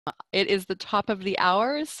It is the top of the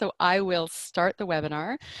hour, so I will start the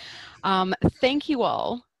webinar. Thank you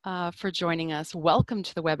all for joining us. Welcome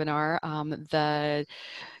to the webinar. The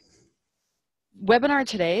webinar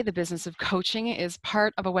today, The Business of Coaching, is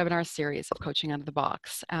part of a webinar series of Coaching Out of the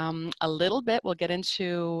Box. We'll get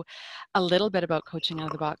into a little bit about Coaching Out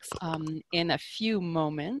of the Box in a few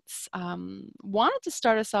moments. Wanted to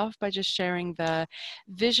start us off by just sharing the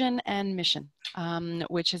vision and mission,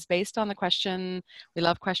 which is based on the question, we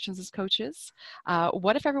love questions as coaches,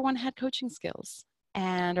 what if everyone had coaching skills?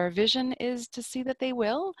 And our vision is to see that they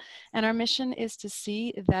will, and our mission is to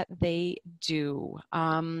see that they do.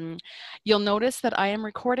 You'll notice that I am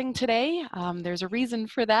recording today. There's a reason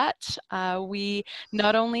for that. We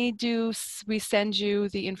not only do we send you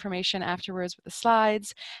the information afterwards with the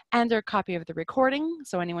slides and a copy of the recording,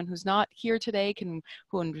 so anyone who's not here today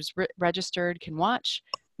who's registered can watch.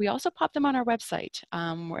 We also pop them on our website,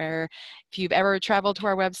 where if you've ever traveled to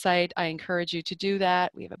our website, I encourage you to do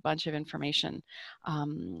that. We have a bunch of information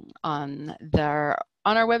on our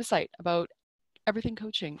website about everything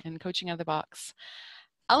coaching and coaching out of the box.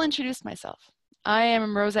 I'll introduce myself. I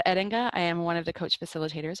am Rosa Ed Inga. I am one of the coach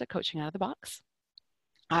facilitators at Coaching Out of the Box.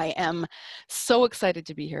 I am so excited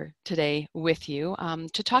to be here today with you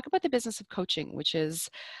to talk about the business of coaching, which is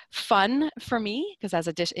fun for me because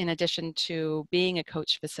in addition to being a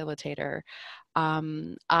coach facilitator,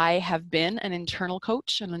 I have been an internal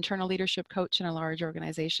coach, an internal leadership coach in a large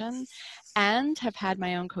organization, and have had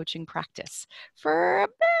my own coaching practice for a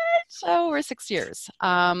bit over 6 years.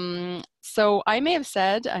 So I may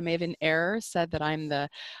have in error said that I'm the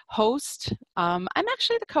host. I'm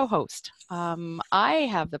actually the co-host. I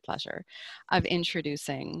have the pleasure of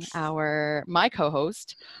introducing my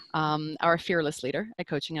co-host, our fearless leader at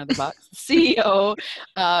Coaching Out of the Box, CEO,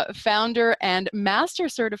 founder, and master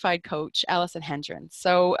certified coach, Alison Hendren.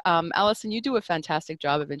 So Alison, you do a fantastic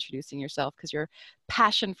job of introducing yourself because your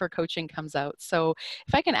passion for coaching comes out. So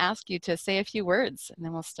if I can ask you to say a few words and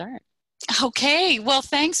then we'll start. Okay, well,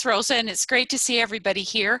 thanks, Rosa, and it's great to see everybody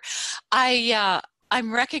here.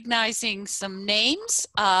 I'm recognizing some names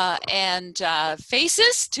and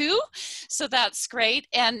faces too, so that's great.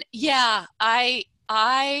 And yeah, I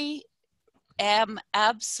am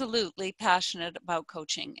absolutely passionate about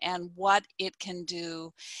coaching and what it can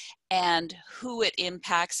do and who it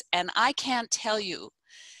impacts. And I can't tell you,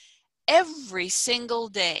 every single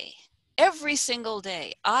day,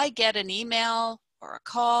 I get an email or a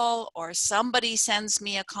call or somebody sends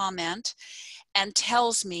me a comment and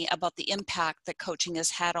tells me about the impact that coaching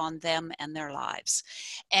has had on them and their lives.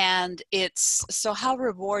 And so how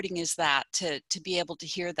rewarding is that to be able to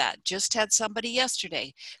hear that? Just had somebody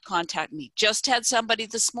yesterday contact me, just had somebody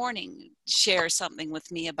this morning share something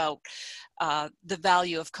with me about the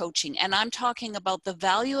value of coaching. And I'm talking about the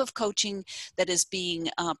value of coaching that is being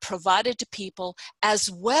provided to people,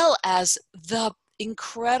 as well as the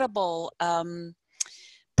incredible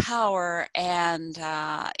power and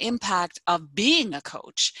impact of being a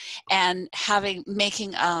coach and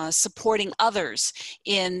supporting others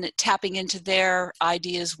in tapping into their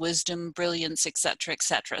ideas, wisdom, brilliance, etc.,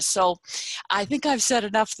 etc. So I think I've said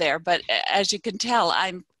enough there, but as you can tell,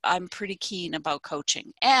 I'm pretty keen about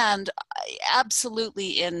coaching, and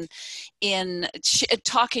absolutely in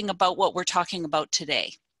talking about what we're talking about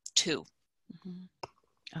today too. Mm-hmm.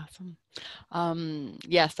 Awesome.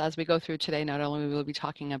 Yes, as we go through today, not only will we be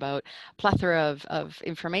talking about a plethora of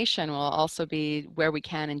information, we'll also be, where we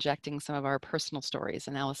can, injecting some of our personal stories.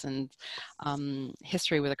 And Alison's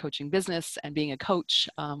history with a coaching business and being a coach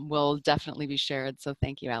will definitely be shared. So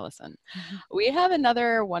thank you, Alison. Mm-hmm. We have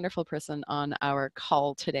another wonderful person on our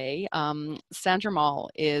call today. Sandra Maul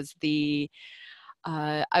is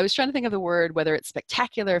I was trying to think of the word, whether it's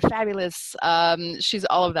spectacular, fabulous. She's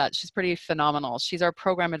all of that. She's pretty phenomenal. She's our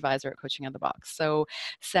program advisor at Coaching Out of the Box. So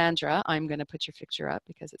Sandra, I'm going to put your picture up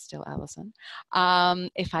because it's still Alison.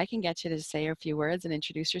 If I can get you to say a few words and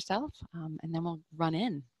introduce yourself, and then we'll run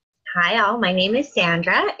in. Hi all, my name is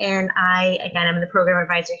Sandra, and I'm the program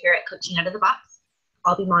advisor here at Coaching Out of the Box.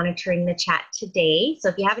 I'll be monitoring the chat today. So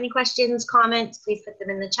if you have any questions, comments, please put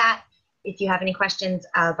them in the chat. If you have any questions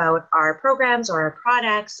about our programs or our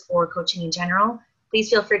products or coaching in general,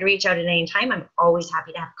 please feel free to reach out at any time. I'm always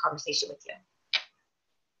happy to have a conversation with you.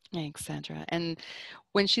 Thanks, Sandra. And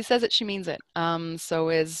when she says it, she means it. So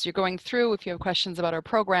as you're going through, if you have questions about our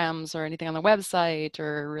programs or anything on the website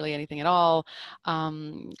or really anything at all,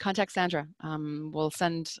 contact Sandra. We'll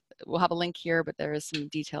have a link here, but there is some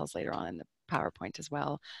details later on in the PowerPoint as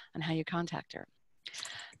well on how you contact her.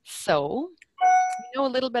 So you know a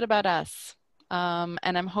little bit about us, and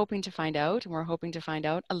we're hoping to find out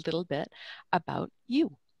a little bit about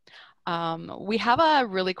you. We have a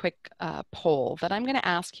really quick poll that I'm going to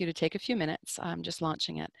ask you to take a few minutes. I'm just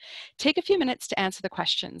launching it. Take a few minutes to answer the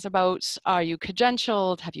questions about, are you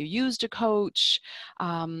credentialed? Have you used a coach?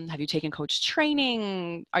 Have you taken coach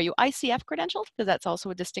training? Are you ICF credentialed? Because that's also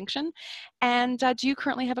a distinction. And do you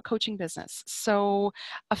currently have a coaching business? So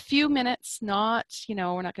a few minutes, not,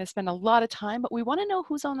 we're not going to spend a lot of time, but we want to know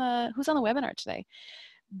who's on the webinar today.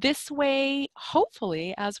 This way,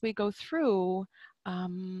 hopefully, as we go through,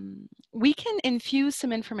 we can infuse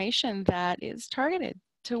some information that is targeted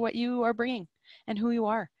to what you are bringing and who you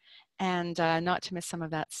are, and not to miss some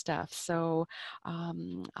of that stuff. So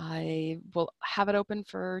I will have it open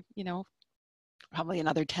for, probably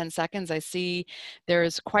another 10 seconds. I see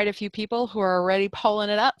there's quite a few people who are already pulling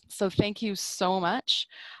it up. So thank you so much.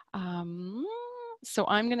 So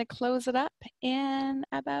I'm going to close it up in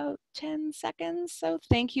about 10 seconds. So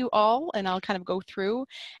thank you all, and I'll kind of go through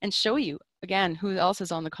and show you again who else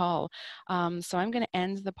is on the call. So I'm going to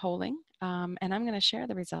end the polling, and I'm going to share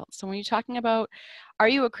the results. So when you're talking about, are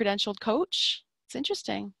you a credentialed coach? It's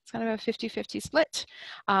interesting. It's kind of a 50-50 split.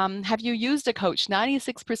 Have you used a coach?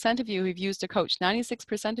 96% of you have used a coach.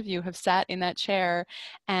 96% of you have sat in that chair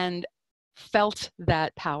and felt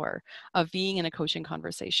that power of being in a coaching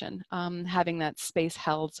conversation, having that space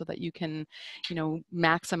held so that you can,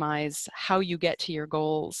 maximize how you get to your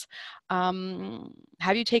goals.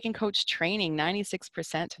 Have you taken coach training?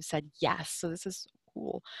 96% have said yes. So this is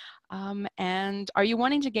cool. And are you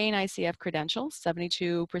wanting to gain ICF credentials?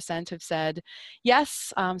 72% have said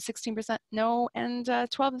yes, 16% no, and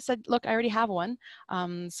 12 have said, look, I already have one.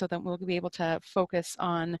 So that we'll be able to focus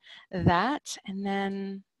on that. And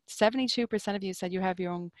then 72% of you said you have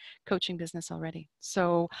your own coaching business already.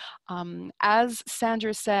 So as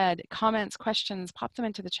Sandra said, comments, questions, pop them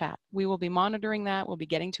into the chat. We will be monitoring that. We'll be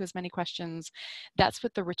getting to as many questions. That's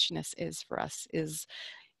what the richness is for us, is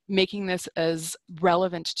making this as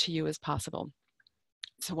relevant to you as possible.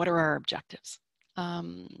 So what are our objectives?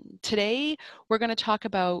 Today, we're going to talk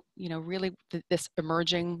about, really this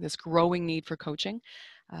growing need for coaching.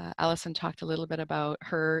 Alison talked a little bit about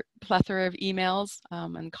her plethora of emails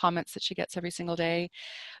and comments that she gets every single day.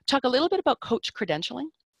 Talk a little bit about coach credentialing.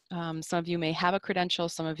 Some of you may have a credential,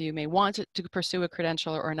 some of you may want to pursue a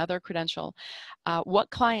credential or another credential.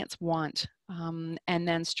 What clients want, and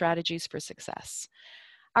then strategies for success.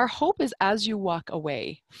 Our hope is as you walk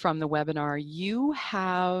away from the webinar, you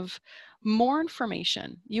have more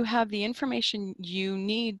information. You have the information you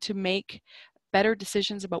need to make better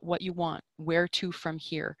decisions about what you want, where to from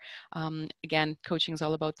here. Again, coaching is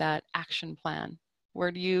all about that action plan.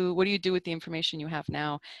 What do you do with the information you have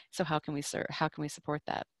now? So how can we support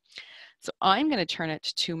that? So I'm going to turn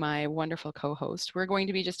it to my wonderful co-host. We're going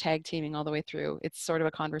to be just tag teaming all the way through. It's sort of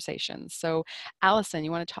a conversation. So Alison,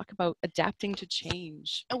 you want to talk about adapting to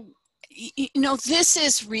change? Oh, this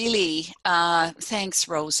is really, thanks,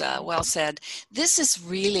 Rosa, well said. This is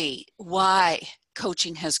really why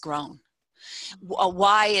coaching has grown.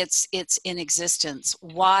 Why it's in existence,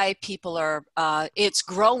 why people are, it's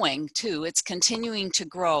growing too, it's continuing to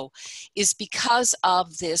grow, is because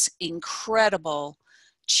of this incredible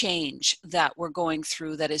change that we're going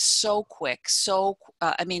through that is so quick. So,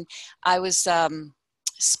 I was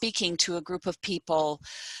speaking to a group of people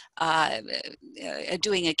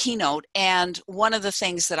doing a keynote, and one of the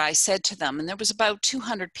things that I said to them, and there was about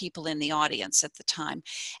 200 people in the audience at the time,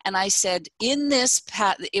 and I said,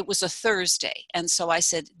 it was a Thursday, and so I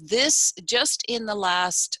said, this, just in the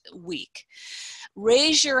last week,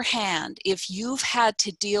 raise your hand if you've had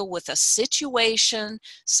to deal with a situation,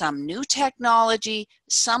 some new technology,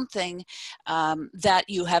 something that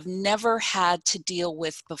you have never had to deal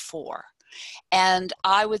with before. And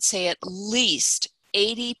I would say at least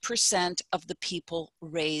 80% of the people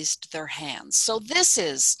raised their hands. So this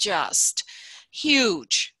is just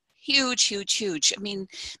huge, huge, huge, huge. I mean,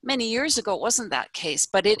 many years ago, it wasn't that case,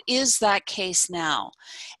 but it is that case now.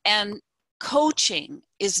 And coaching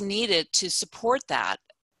is needed to support that,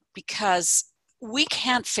 because we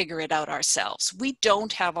can't figure it out ourselves. We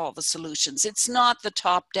don't have all the solutions. It's not the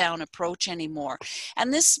top-down approach anymore.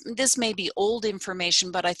 And this may be old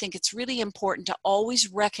information, but I think it's really important to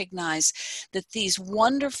always recognize that these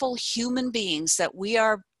wonderful human beings that we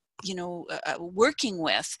are working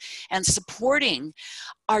with and supporting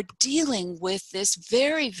are dealing with this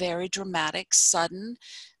very, very dramatic, sudden,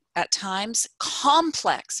 at times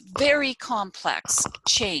complex, very complex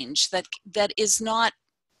change that is not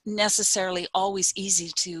necessarily always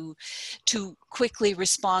easy to quickly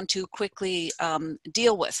respond to, quickly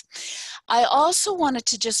deal with. I also wanted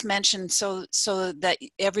to just mention, so that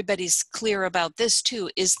everybody's clear about this too,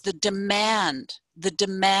 is the demand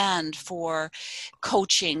for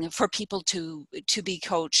coaching, for people to be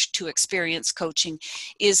coached, to experience coaching,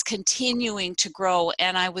 is continuing to grow.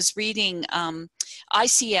 And I was reading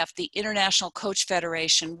ICF, the International Coach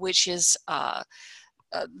Federation, which is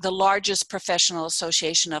the largest professional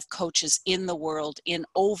association of coaches in the world, in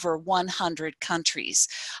over 100 countries,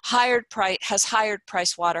 has hired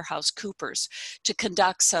PricewaterhouseCoopers to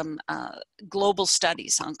conduct some global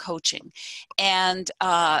studies on coaching. And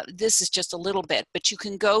this is just a little bit, but you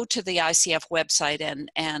can go to the ICF website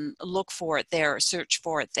and look for it there, search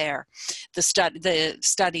for it there, the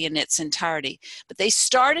study in its entirety. But they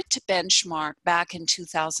started to benchmark back in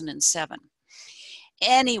 2007.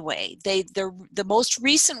 Anyway, the most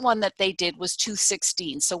recent one that they did was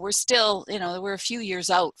 2016. So we're still, we're a few years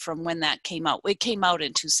out from when that came out. It came out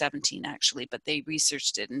in 2017 actually, but they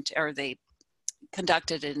researched it or they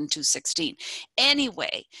conducted it in 2016.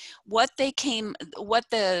 Anyway, what the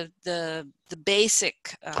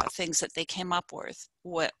basic things that they came up with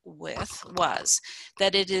was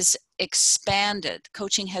that it is expanded.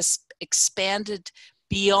 Coaching has expanded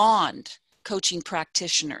beyond coaching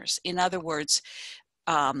practitioners. In other words,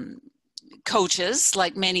 coaches,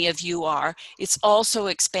 like many of you are, it's also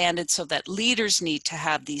expanded so that leaders need to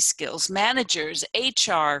have these skills. Managers,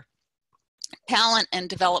 HR, talent and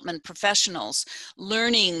development professionals,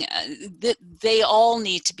 learning, that they all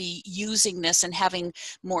need to be using this and having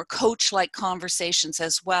more coach-like conversations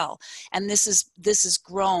as well. And this is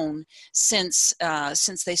grown since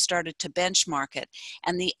they started to benchmark it.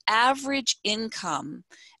 And the average income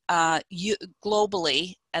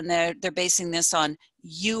globally, and they're basing this on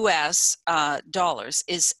US dollars,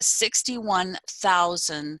 is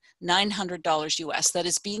 $61,900 US that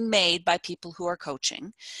is being made by people who are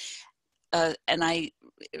coaching. And I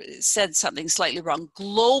said something slightly wrong.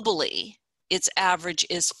 Globally, its average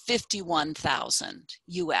is 51,000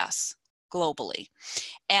 US globally.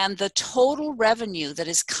 And the total revenue that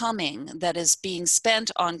is being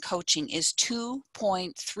spent on coaching is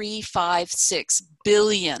 2.356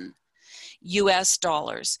 billion US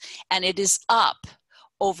dollars. And it is up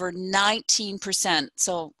over 19%,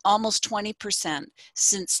 so almost 20%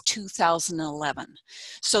 since 2011.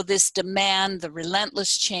 So this demand, the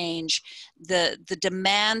relentless change, the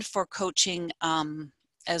demand for coaching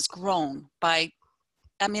has grown by,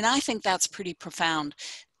 I think that's pretty profound.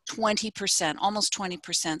 20%, almost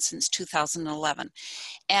 20% since 2011.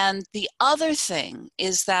 And the other thing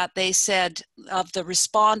is that they said of the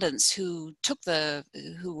respondents who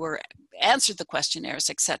answered the questionnaires,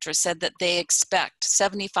 etc., said that they expect,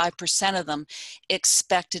 75% of them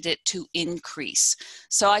expected it to increase.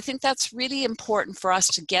 So I think that's really important for us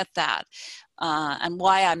to get that. And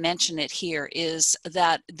why I mention it here is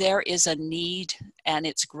that there is a need and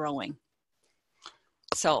it's growing.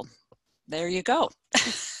 So there you go.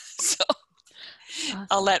 So awesome.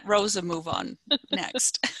 I'll let Rosa move on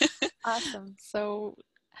next. Awesome. So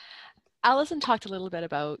Alison talked a little bit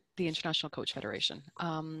about the International Coach Federation.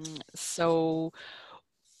 So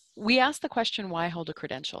we asked the question, why hold a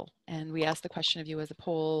credential? And we asked the question of you as a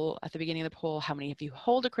poll, at the beginning of the poll, how many of you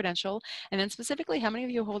hold a credential? And then specifically, how many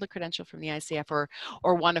of you hold a credential from the ICF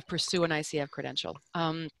or want to pursue an ICF credential?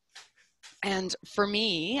 And for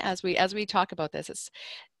me, as we talk about this,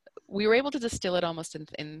 we were able to distill it almost in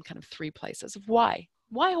kind of three places. Why?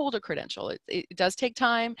 Why hold a credential? It does take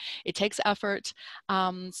time. It takes effort.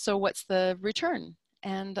 So what's the return?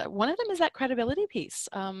 And one of them is that credibility piece.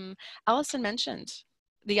 Alison mentioned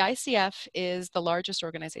the ICF is the largest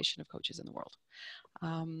organization of coaches in the world.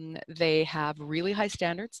 They have really high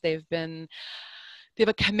standards. They have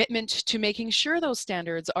a commitment to making sure those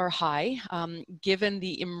standards are high, given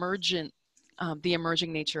the emerging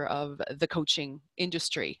nature of the coaching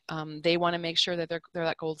industry. They want to make sure that they're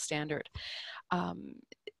that gold standard. Even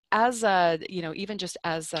just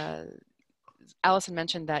as Alison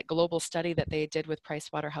mentioned that global study that they did with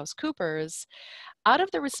PricewaterhouseCoopers, out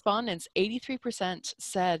of the respondents, 83%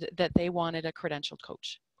 said that they wanted a credentialed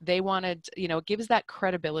coach. They wanted, it gives that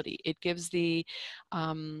credibility. It gives there's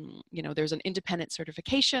an independent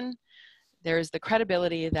certification. There's the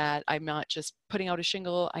credibility that I'm not just putting out a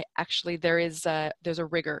shingle. There's a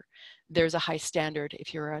rigor. There's a high standard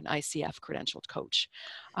if you're an ICF credentialed coach.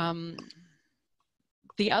 One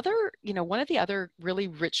of the other really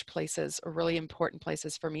rich places or really important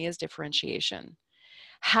places for me is differentiation.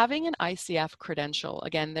 Having an ICF credential,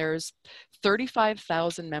 again, there's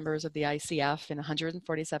 35,000 members of the ICF in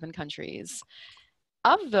 147 countries.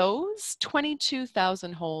 Of those,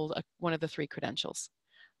 22,000 hold one of the 3 credentials.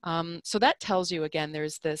 So that tells you, again,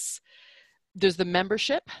 there's the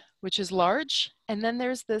membership, which is large, and then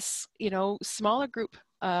there's this, smaller group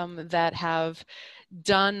that have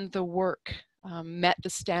done the work, met the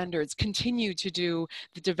standards, continue to do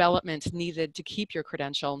the development needed to keep your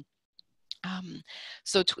credential.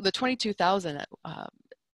 So the 22,000,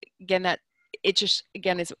 again, that it just,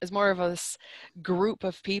 again, is more of this group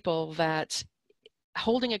of people that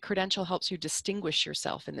holding a credential helps you distinguish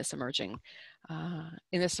yourself in this emerging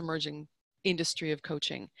industry of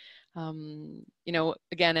coaching.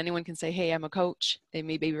 Again, anyone can say, hey, I'm a coach. They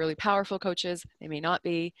may be really powerful coaches. They may not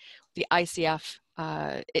be. The ICF,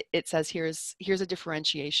 it says here's a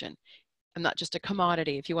differentiation. I'm not just a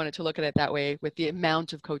commodity, if you wanted to look at it that way, with the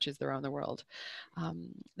amount of coaches around the world.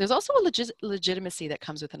 There's also a legitimacy that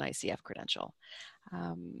comes with an ICF credential.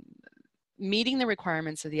 Meeting the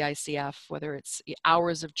requirements of the ICF, whether it's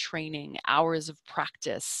hours of training, hours of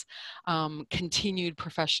practice, continued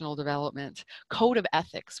professional development, code of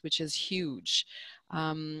ethics, which is huge.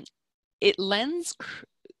 It lends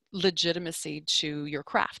legitimacy to your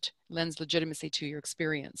craft, lends legitimacy to your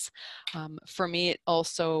experience. For me, it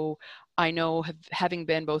also, I know, having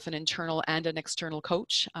been both an internal and an external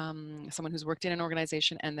coach, someone who's worked in an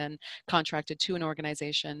organization and then contracted to an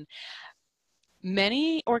organization,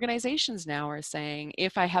 many organizations now are saying,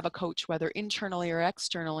 if I have a coach, whether internally or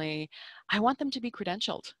externally, I want them to be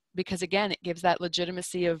credentialed, because again, it gives that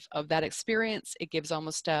legitimacy of that experience. It gives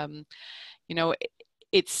almost,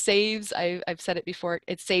 it saves, I've said it before,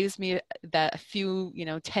 it saves me that a few,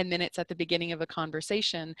 10 minutes at the beginning of a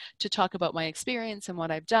conversation to talk about my experience and what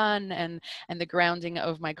I've done and the grounding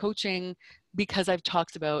of my coaching, because I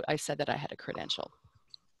said that I had a credential.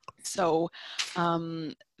 So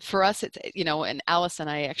for us, it's, and Alison,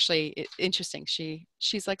 interesting.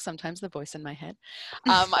 She's like sometimes the voice in my head.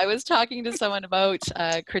 I was talking to someone about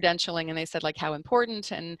credentialing, and they said like how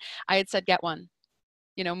important, and I had said, get one,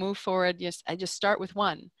 move forward. I just start with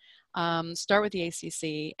one, start with the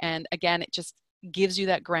ACC. And again, it just gives you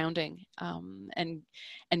that grounding and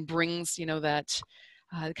brings, that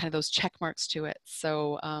kind of those check marks to it.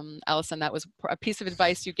 So Alison, that was a piece of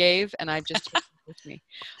advice you gave, and I've just taken it with me.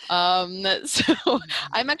 So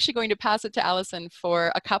I'm actually going to pass it to Alison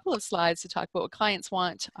for a couple of slides to talk about what clients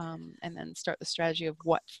want, and then start the strategy of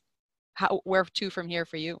where to from here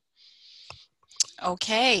for you.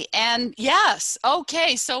 Okay, and yes,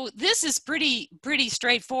 okay, so this is pretty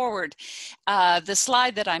straightforward, the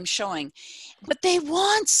slide that I'm showing, but they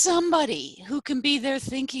want somebody who can be their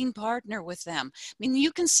thinking partner with them. I mean,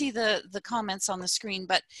 you can see the comments on the screen,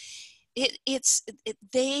 but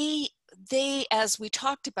they, as we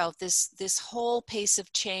talked about, this whole pace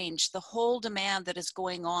of change, the whole demand that is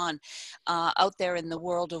going on out there in the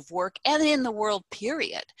world of work and in the world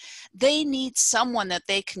period, they need someone that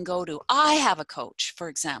they can go to. I have a coach, for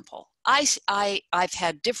example. I've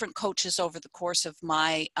had different coaches over the course of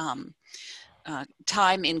my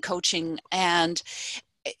time in coaching, and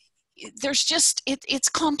there's just, it's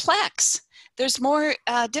complex. There's more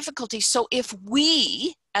difficulty. So if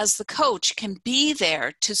we, as the coach, can be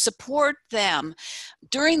there to support them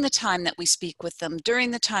during the time that we speak with them,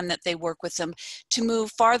 during the time that they work with them, to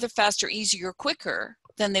move farther, faster, easier, quicker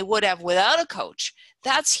than they would have without a coach,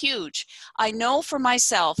 that's huge. I know for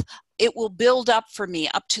myself, it will build up for me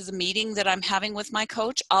up to the meeting that I'm having with my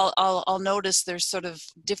coach. I'll notice there's sort of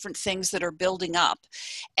different things that are building up.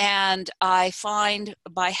 And I find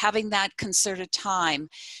by having that concerted time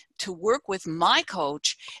to work with my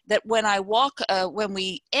coach, that when I when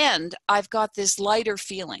we end, I've got this lighter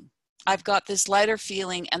feeling. I've got this lighter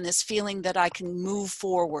feeling, and this feeling that I can move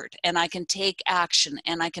forward and I can take action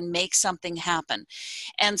and I can make something happen.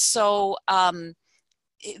 And so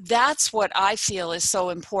that's what I feel is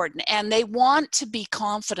so important. And they want to be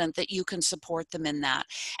confident that you can support them in that.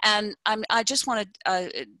 And I just want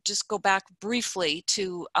to just go back briefly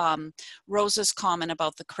to Rosa's comment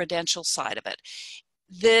about the credential side of it.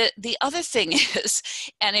 The other thing is,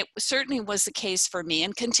 and it certainly was the case for me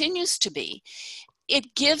and continues to be,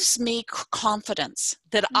 it gives me confidence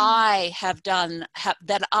that I have done,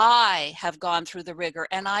 that I have gone through the rigor.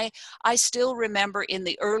 And I still remember in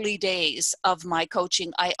the early days of my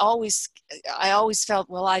coaching, I always felt,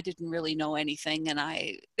 well, I didn't really know anything. And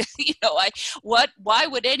why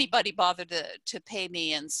would anybody bother to pay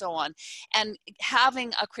me, and so on. And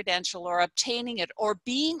having a credential or obtaining it or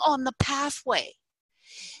being on the pathway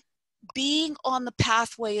being on the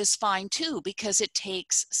pathway is fine too, because it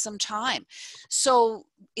takes some time. So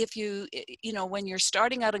if you know, when you're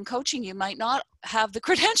starting out in coaching, you might not have the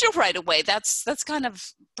credential right away. That's kind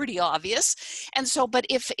of pretty obvious. And so, but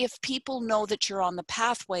if people know that you're on the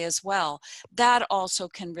pathway as well, that also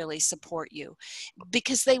can really support you,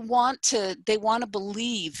 because they want to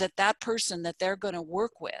believe that that person that they're going to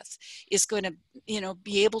work with is going to, you know,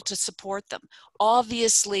 be able to support them.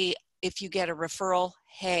 Obviously, if you get a referral,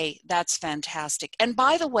 hey, that's fantastic. And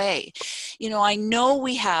by the way, you know, I know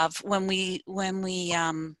we have, when we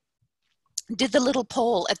did the little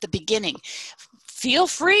poll at the beginning, feel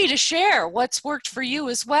free to share what's worked for you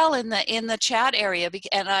as well in the chat area.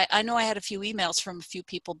 And I know I had a few emails from a few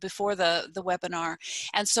people before the webinar,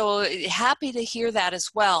 and so happy to hear that as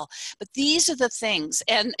well. But these are the things,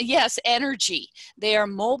 and yes, energy. They are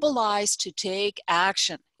mobilized to take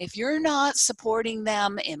action. If you're not supporting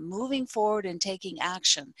them in moving forward and taking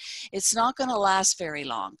action, it's not going to last very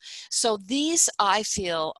long. So these, I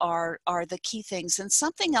feel, are the key things. And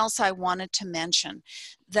something else I wanted to mention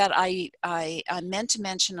that I meant to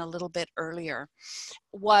mention a little bit earlier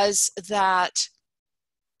was that,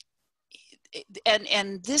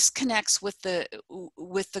 and this connects with the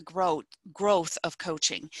growth of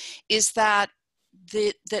coaching, is that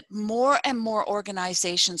that more and more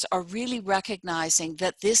organizations are really recognizing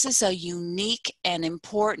that this is a unique and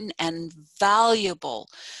important and valuable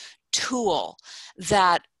tool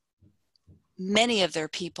that many of their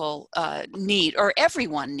people need, or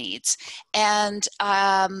everyone needs. And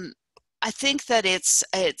I think that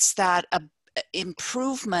it's that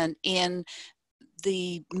improvement in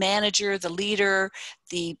the manager, the leader,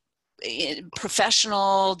 the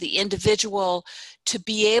professional, the individual, to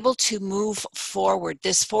be able to move forward.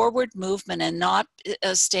 This forward movement and not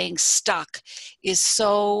staying stuck is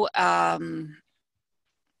so,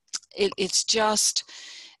 it's just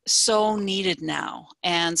so needed now.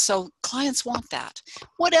 And so clients want that.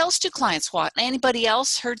 What else do clients want? Anybody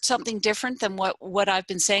else heard something different than what I've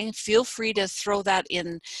been saying? Feel free to throw that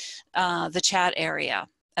in the chat area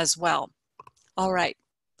as well. All right,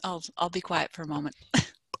 I'll be quiet for a moment.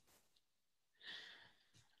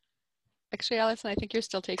 Actually, Alison, I think you're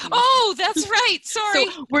still taking. Oh, that's right. Sorry.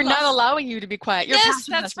 So we're not allowing you to be quiet. Your yes,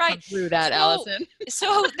 passion that's has to right. come through that, Alison.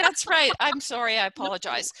 So that's right. I'm sorry. I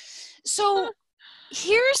apologize. So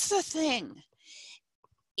here's the thing.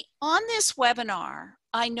 On this webinar,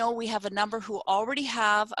 I know we have a number who already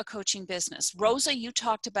have a coaching business. Rosa, you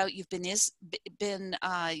talked about you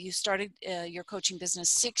started your coaching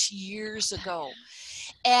business 6 years ago,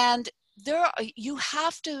 and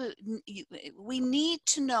we need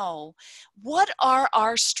to know, what are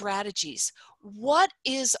our strategies? What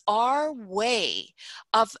is our way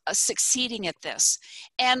of succeeding at this?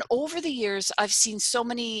 And over the years, I've seen so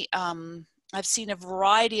many, I've seen a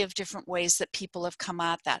variety of different ways that people have come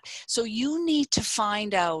at that. So you need to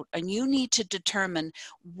find out, and you need to determine,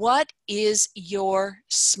 what is your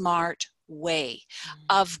smart way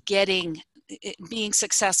of being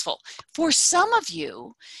successful. For some of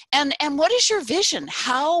you, and what is your vision?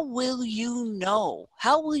 How will you know?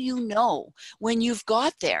 How will you know when you've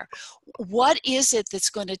got there? What is it that's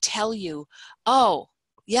going to tell you, oh,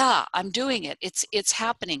 yeah, I'm doing it. It's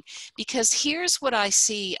happening? Because here's what I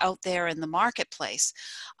see out there in the marketplace.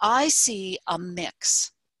 I see a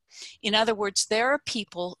mix. In other words, there are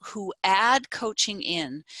people who add coaching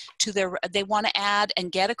in to they want to add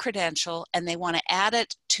and get a credential, and they want to add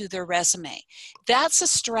it to their resume. That's a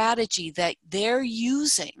strategy that they're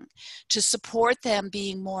using to support them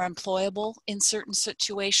being more employable in certain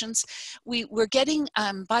situations. We're getting,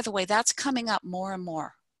 by the way, that's coming up more and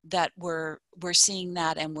more, that we're seeing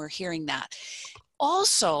that and we're hearing that.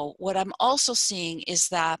 Also, what I'm also seeing is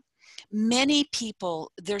that many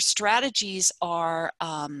people, their strategies are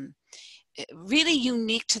really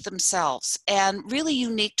unique to themselves and really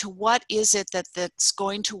unique to what is it that's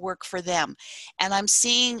going to work for them. And I'm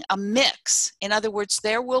seeing a mix. In other words,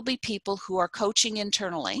 there will be people who are coaching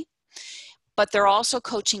internally, but they're also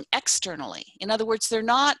coaching externally. In other words, they're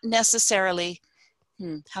not necessarily,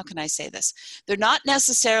 how can I say this? They're not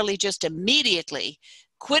necessarily just immediately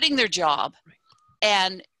quitting their job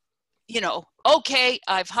and, okay,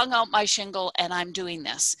 I've hung out my shingle and I'm doing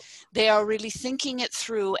this. They are really thinking it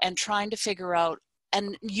through and trying to figure out,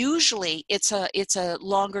 and usually it's a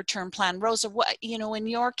longer term plan. Rosa, what, in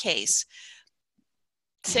your case,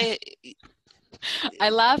 say. I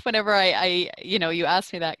laugh whenever I you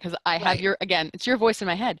ask me that, because I have it's your voice in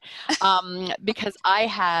my head, because I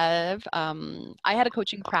had a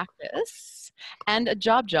coaching practice and a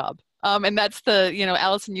job. And that's the,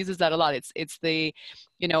 Alison uses that a lot. It's the,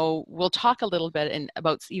 we'll talk a little bit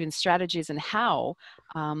about even strategies and how.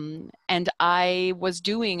 And I was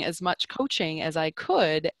doing as much coaching as I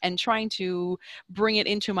could and trying to bring it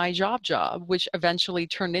into my job, which eventually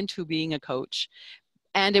turned into being a coach.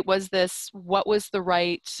 And it was this, what was the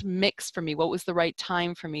right mix for me? What was the right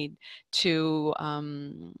time for me to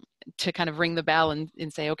kind of ring the bell and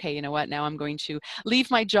say, okay, you know what, now I'm going to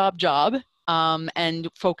leave my job and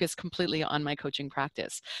focus completely on my coaching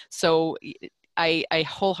practice. So I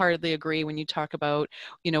wholeheartedly agree when you talk about,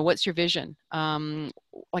 what's your vision?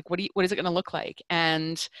 Like, what is it going to look like?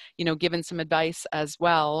 And, given some advice as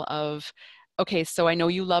well of, okay, so I know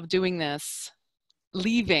you love doing this,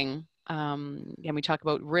 leaving, and we talk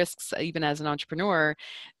about risks, even as an entrepreneur,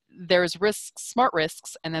 there's risks, smart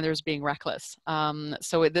risks, and then there's being reckless.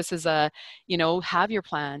 So this is have your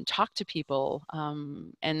plan, talk to people,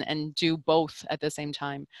 and do both at the same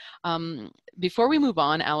time. Before we move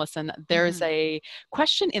on, Alison, there's a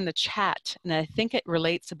question in the chat, and I think it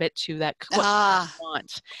relates a bit to that, what clients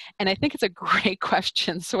want. And I think it's a great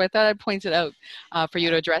question. So I thought I'd point it out for you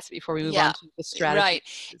to address it before we move on to the strategy. Right.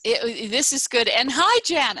 This is good. And hi,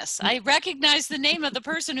 Janice. I recognize the name of the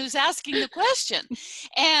person who's asking the question.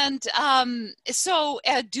 And so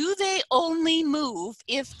do they only move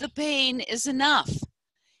if the pain is enough?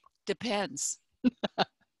 Depends.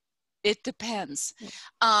 It depends.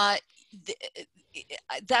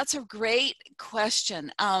 That's a great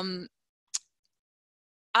question. I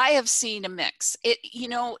have seen a mix.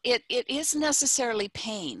 It isn't necessarily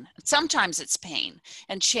pain. Sometimes it's pain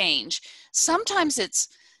and change. Sometimes it's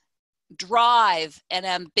drive and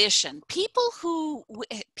ambition. People who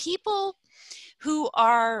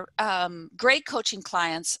are great coaching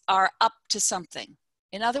clients are up to something.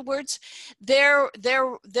 In other words, they're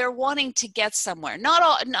wanting to get somewhere.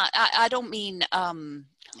 I don't mean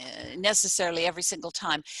necessarily every single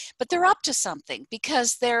time, but they're up to something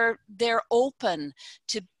because they're open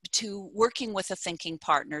to working with a thinking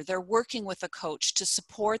partner. They're working with a coach to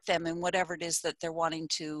support them in whatever it is that they're wanting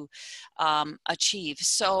to achieve.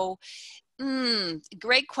 So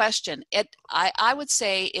great question. I would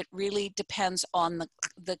say it really depends on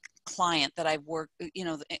the client that I've worked,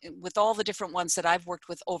 with all the different ones that I've worked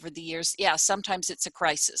with over the years. Yeah, sometimes it's a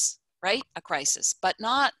crisis, right? A crisis, but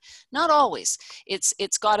not always.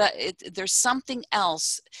 There's something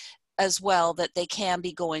else as well that they can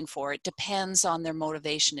be going for. It depends on their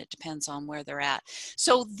motivation. It depends on where they're at.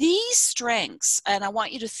 So these strengths, and I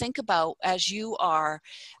want you to think about as you are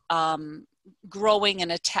growing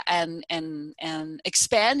and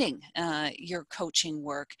expanding your coaching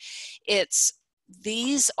work,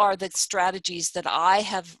 these are the strategies that I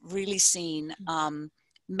have really seen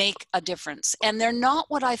make a difference. And they're not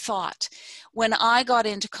what I thought. When I got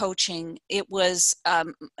into coaching, it was,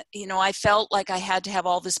 I felt like I had to have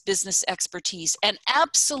all this business expertise. And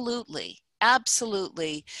absolutely,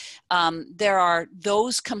 there are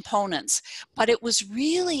those components. But it was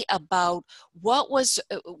really about what was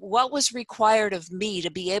required of me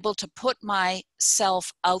to be able to put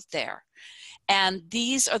myself out there. And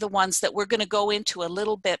these are the ones that we're going to go into a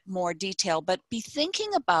little bit more detail, but be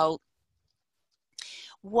thinking about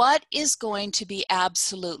what is going to be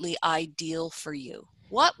absolutely ideal for you.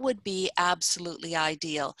 What would be absolutely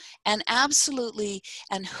ideal, and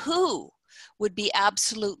who would be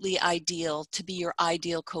absolutely ideal to be your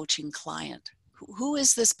ideal coaching client? Who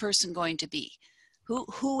is this person going to be?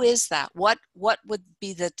 Who is that? What would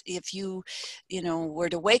be if you were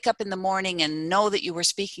to wake up in the morning and know that you were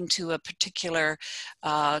speaking to a particular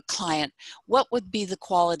client, what would be the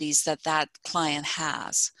qualities that client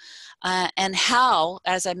has? And how,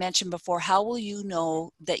 as I mentioned before, how will you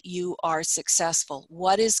know that you are successful?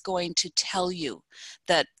 What is going to tell you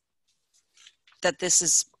that this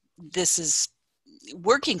is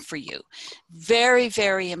working for you? Very,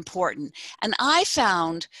 very important. And I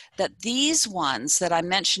found that these ones that I'm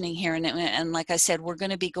mentioning here, and like I said, we're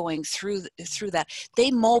going to be going through that,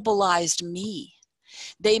 they mobilized me.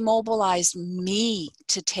 They mobilized me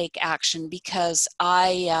to take action because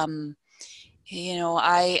I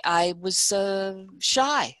was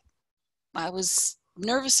shy. I was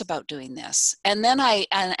nervous about doing this. And then I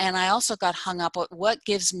also got hung up on what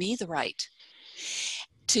gives me the right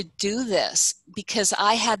to do this, because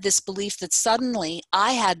I had this belief that suddenly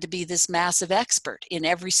I had to be this massive expert in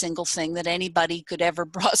every single thing that anybody could ever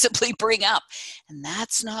possibly bring up. And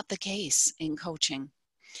that's not the case in coaching.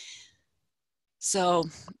 So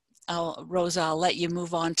Rosa, I'll let you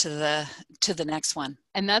move on to the next one.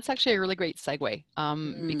 And that's actually a really great segue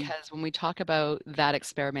because when we talk about that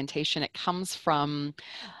experimentation, it comes from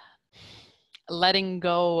letting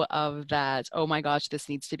go of that, oh my gosh, this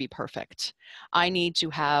needs to be perfect. I need to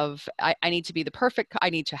have, I need to be the perfect, I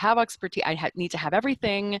need to have expertise, need to have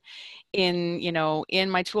everything in, you know, in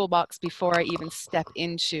my toolbox before I even step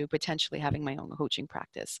into potentially having my own coaching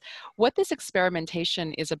practice. What this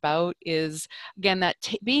experimentation is about is, again, that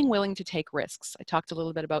being willing to take risks. I talked a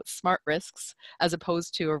little bit about smart risks as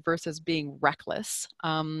opposed to, or versus being reckless.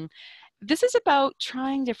 This is about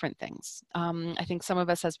trying different things. I think some of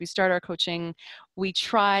us, as we start our coaching, we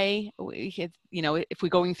try, you know, if we're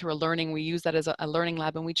going through a learning, we use that as a learning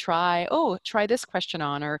lab, and we try, oh, try this question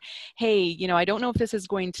on, or, hey, you know, I don't know if this is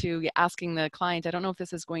going to, asking the client, I don't know if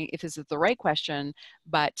this is going, if this is the right question,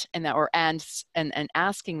 but, and that, or, and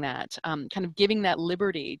asking that, kind of giving that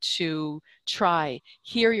liberty to try,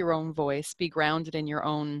 hear your own voice, be grounded in your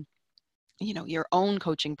own, you know, your own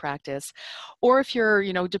coaching practice. Or if you're,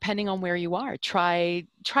 you know, depending on where you are, try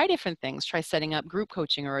different things. Try setting up group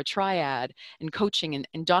coaching or a triad and coaching,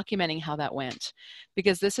 and documenting how that went,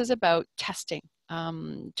 because this is about testing.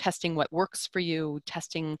 Testing what works for you,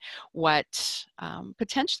 testing what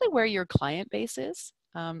potentially where your client base is.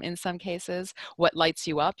 In some cases, what lights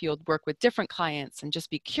you up. You'll work with different clients and just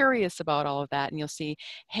be curious about all of that, and you'll see,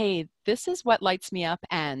 hey, this is what lights me up.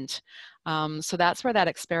 And so that's where that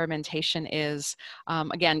experimentation is.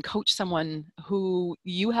 Again, coach someone who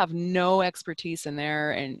you have no expertise in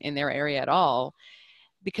their area at all,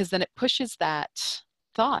 because then it pushes that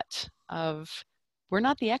thought of, we're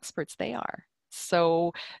not the experts, they are.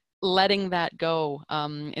 So letting that go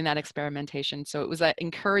in that experimentation. So it was that,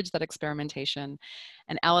 encourage that experimentation.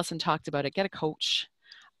 And Alison talked about it, get a coach.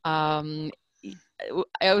 I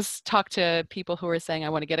always talk to people who are saying, I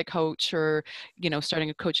want to get a coach, or, you know,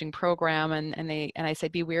 starting a coaching program. And I say,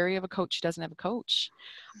 be wary of a coach who doesn't have a coach,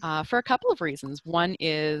 for a couple of reasons. One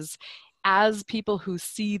is, as people who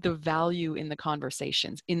see the value in the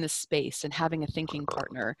conversations, in the space, and having a thinking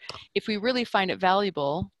partner, if we really find it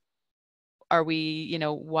valuable, are we, you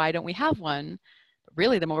know, why don't we have one?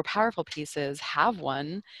 Really, the more powerful piece is, have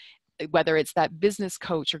one, whether it's that business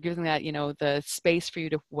coach, or giving that, you know, the space for you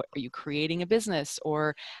to, what are you creating a business,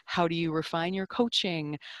 or how do you refine your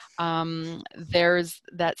coaching? There's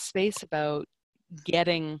that space about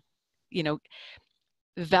getting, you know,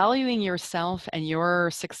 valuing yourself and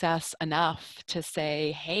your success enough to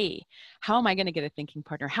say, hey, how am I going to get a thinking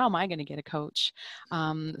partner? How am I going to get a coach?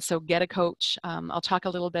 So get a coach. I'll talk a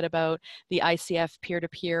little bit about the ICF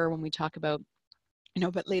peer-to-peer when we talk about, you know,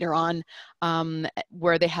 but later on,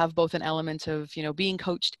 where they have both an element of, you know, being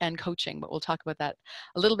coached and coaching, but we'll talk about that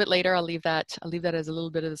a little bit later. I'll leave that as a little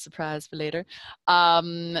bit of a surprise for later.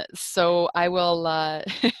 So I will, I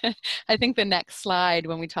think the next slide,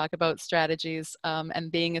 when we talk about strategies and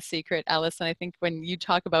being a secret, Alison, I think when you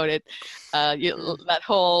talk about it, that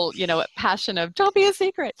whole, you know, passion of don't be a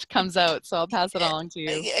secret comes out. So I'll pass it along to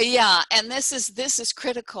you. Yeah, and this is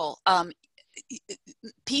critical.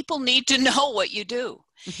 People need to know what you do.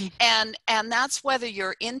 And that's whether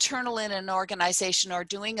you're internal in an organization or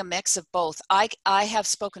doing a mix of both. I have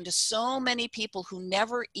spoken to so many people who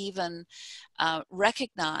never even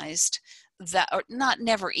recognized that, or not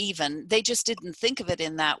never even, they just didn't think of it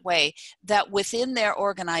in that way, that within their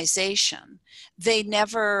organization, they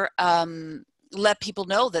never let people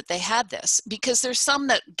know that they had this. Because there's some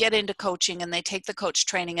that get into coaching and they take the coach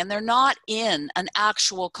training and they're not in an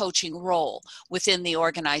actual coaching role within the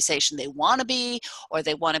organization. They want to be, or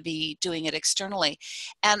they want to be doing it externally.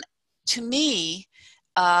 And to me,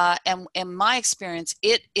 and in my experience,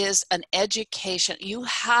 it is an education. You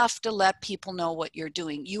have to let people know what you're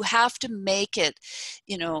doing. You have to make it,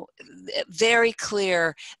 you know, very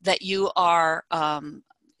clear that you are,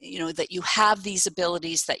 you know, that you have these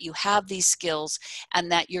abilities, that you have these skills,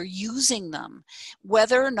 and that you're using them,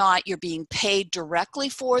 whether or not you're being paid directly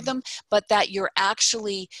for them, but that you're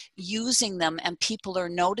actually using them, and people are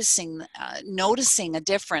noticing a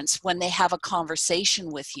difference when they have a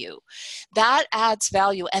conversation with you. That adds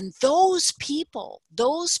value, and those people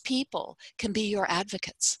can be your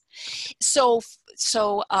advocates. So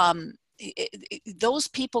those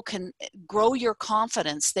people can grow your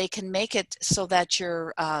confidence. They can make it so that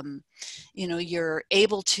you're, you know, you're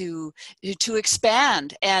able to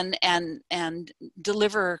expand and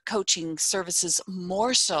deliver coaching services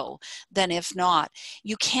more so than if not.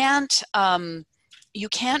 You can't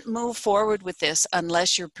move forward with this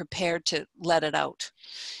unless you're prepared to let it out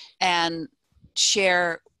and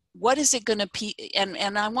share. What is it going to be? And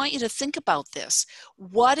I want you to think about this.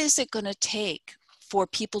 What is it going to take for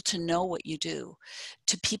people to know what you do,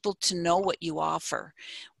 to people to know what you offer?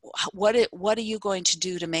 What are you going to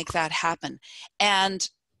do to make that happen? And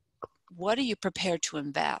what are you prepared to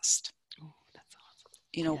invest? Oh, that's awesome.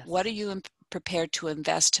 You know, Yes. what are you prepared to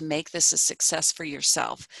invest to make this a success for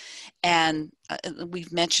yourself. And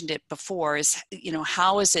we've mentioned it before, is, you know,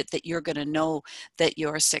 how is it that you're going to know that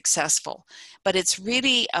you're successful? But it's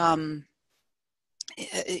really,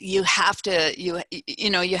 you have to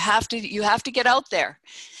get out there.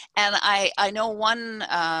 And I know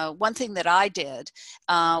one thing that I did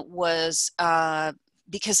was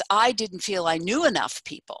because I didn't feel I knew enough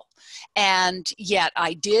people, and yet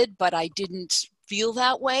I did, but I didn't feel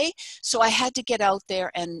that way. So I had to get out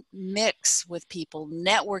there and mix with people,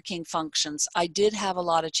 networking functions. I did have a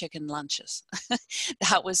lot of chicken lunches.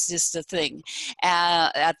 That was just a thing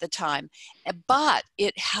at the time. But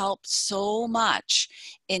it helped so much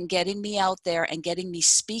in getting me out there and getting me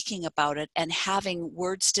speaking about it and having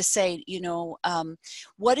words to say, you know,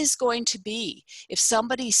 what is going to be if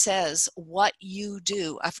somebody says what you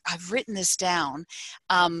do. I've written this down.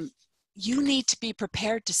 You need to be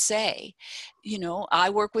prepared to say, you know, I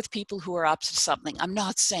work with people who are up to something. I'm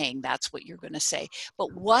not saying that's what you're going to say,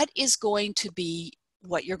 but what is going to be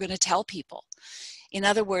what you're going to tell people? In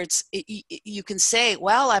other words, you can say,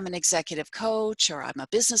 well, I'm an executive coach, or I'm a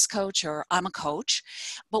business coach, or I'm a coach,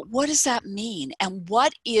 but what does that mean? And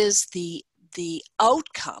what is the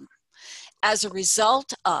outcome as a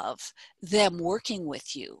result of them working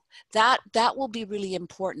with you? That will be really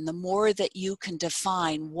important. The more that you can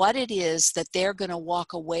define what it is that they're going to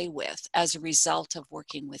walk away with as a result of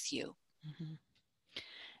working with you. Mm-hmm.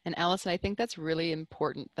 And Alison, I think that's really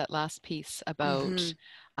important, that last piece about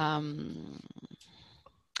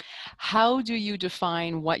how do you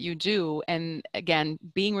define what you do? And again,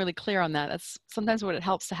 being really clear on that. That's sometimes what it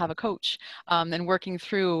helps to have a coach, and working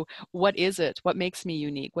through what is it? What makes me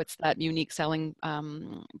unique? What's that unique selling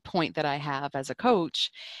point that I have as a coach?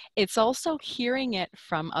 It's also hearing it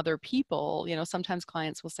from other people. You know, sometimes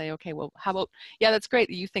clients will say, okay, well, how about, yeah, that's great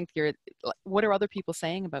that you think you're, what are other people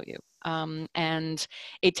saying about you? And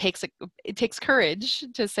it takes courage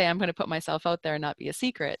to say, I'm going to put myself out there and not be a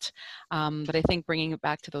secret. But I think bringing it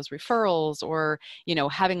back to those referrals, or, you know,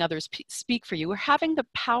 having others speak for you, or having the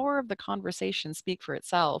power of the conversation speak for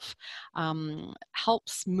itself,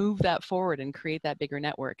 helps move that forward and create that bigger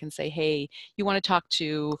network and say, hey, you want to talk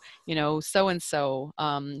to, you know, so-and-so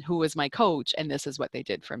who was my coach, and this is what they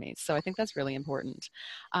did for me. So I think that's really important.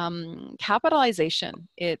 Capitalization,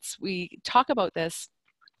 we talk about this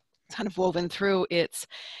kind of woven through. It's,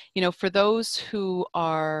 you know, for those who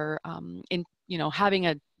are in, you know, having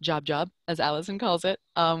a job, as Alison calls it,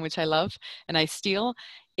 which I love and I steal,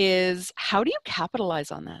 is how do you capitalize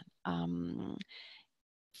on that?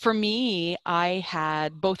 For me, I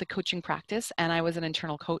had both a coaching practice and I was an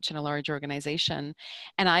internal coach in a large organization.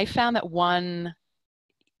 And I found that one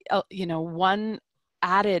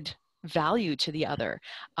added value to the other.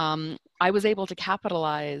 I was able to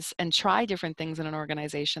capitalize and try different things in an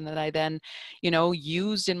organization that I then, you know,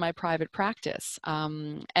 used in my private practice.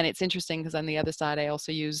 And it's interesting because on the other side, I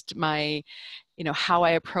also used my, you know, how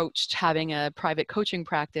I approached having a private coaching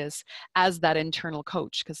practice as that internal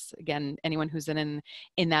coach. Because again, anyone who's in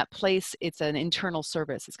that place, it's an internal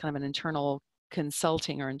service. It's kind of an internal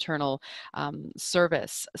consulting or internal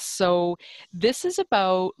service. So this is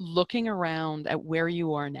about looking around at where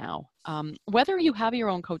you are now. Whether you have your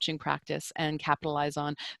own coaching practice and capitalize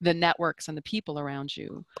on the networks and the people around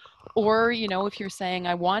you, or, you know, if you're saying,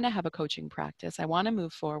 I want to have a coaching practice, I want to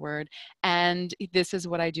move forward, and this is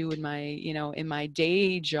what I do in my, you know, in my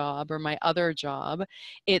day job or my other job,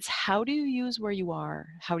 it's how do you use where you are?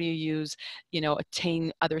 How do you use, you know,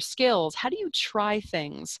 attain other skills? How do you try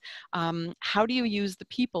things? How do you use the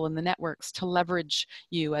people and the networks to leverage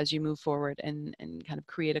you as you move forward and kind of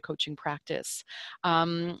create a coaching practice?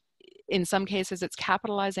 In some cases, it's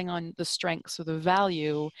capitalizing on the strengths or the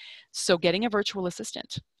value. So getting a virtual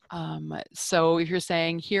assistant. So if you're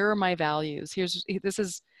saying, here are my values, this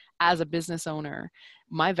is as a business owner,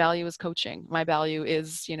 my value is coaching. My value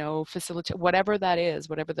is, you know, facilitate, whatever that is,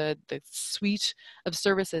 whatever the suite of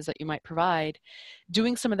services that you might provide.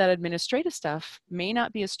 Doing some of that administrative stuff may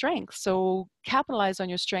not be a strength. So capitalize on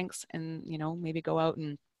your strengths and, you know, maybe go out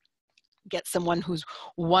and get someone who's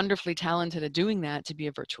wonderfully talented at doing that to be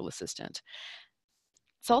a virtual assistant.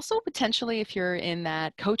 It's also potentially, if you're in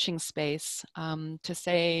that coaching space, to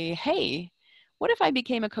say, hey, what if I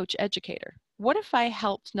became a coach educator? What if I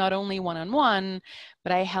helped not only one-on-one,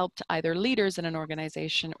 but I helped either leaders in an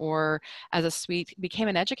organization or as a suite became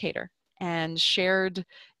an educator and shared,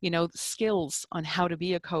 you know, skills on how to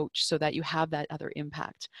be a coach so that you have that other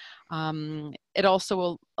impact. It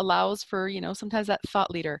also allows for, you know, sometimes that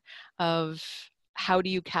thought leader of how do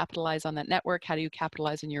you capitalize on that network? How do you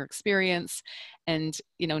capitalize on your experience? And,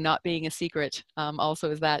 you know, not being a secret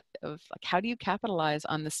also is that of like, how do you capitalize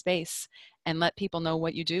on the space and let people know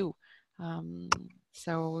what you do.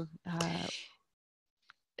 So I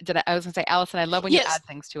was going to say, Alison, I love when you Yes. add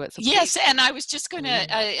things to it. So Yes, please. and I was just going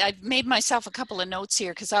to, I've made myself a couple of notes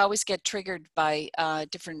here because I always get triggered by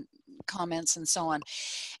different comments and so on.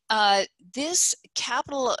 This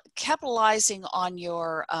capitalizing on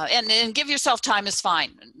your, and give yourself time is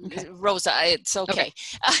fine, Okay. Rosa, it's okay.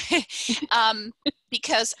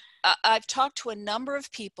 Because I've talked to a number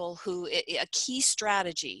of people who a key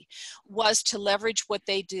strategy was to leverage what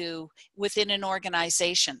they do within an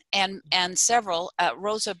organization, and several,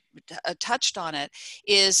 Rosa touched on it,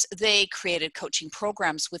 is they created coaching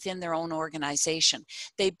programs within their own organization.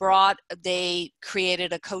 They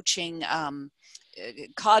created a coaching a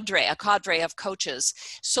cadre of coaches,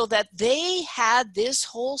 so that they had this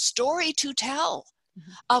whole story to tell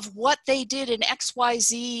of what they did in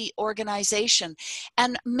XYZ organization.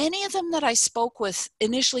 And many of them that I spoke with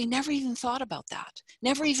initially never even thought about that,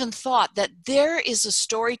 never even thought that there is a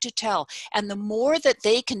story to tell. And the more that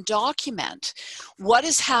they can document what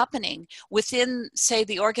is happening within, say,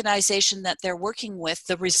 the organization that they're working with,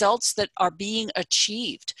 the results that are being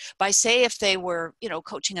achieved by, say, if they were,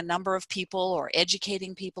 coaching a number of people or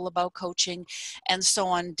educating people about coaching and so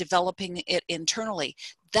on, developing it internally.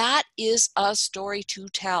 That is a story to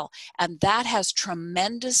tell, and that has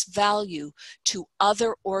tremendous value to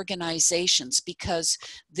other organizations, because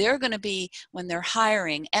they're going to be, when they're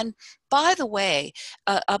hiring, and by the way,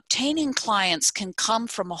 obtaining clients can come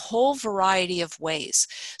from a whole variety of ways.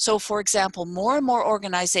 So, for example, more and more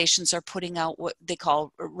organizations are putting out what they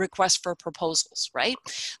call requests for proposals, right?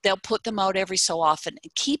 They'll put them out every so often.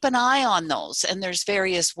 Keep an eye on those, and there's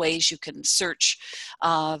various ways you can search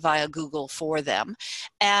via Google for them.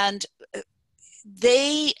 And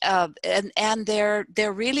they're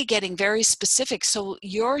really getting very specific. So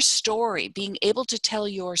your story, being able to tell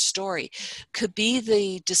your story, could be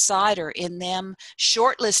the decider in them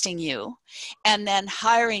shortlisting you and then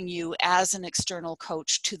hiring you as an external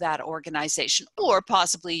coach to that organization. Or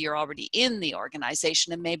possibly you're already in the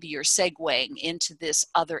organization and maybe you're segueing into this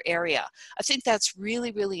other area. I think that's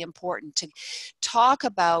really, really important to talk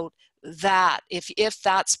about that, if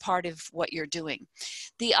that's part of what you're doing.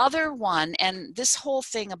 The other one, and this whole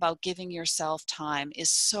thing about giving yourself time is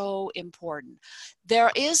so important.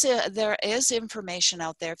 There is information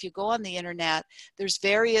out there. If you go on the internet, there's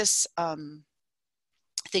various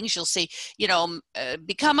things you'll see,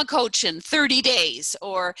 become a coach in 30 days,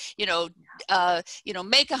 or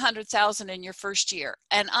make 100,000 in your first year.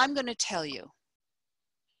 And I'm going to tell you,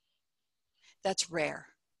 that's rare.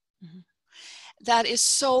 Mm-hmm. That is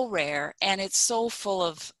so rare, and it's so full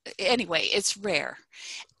of, anyway, it's rare.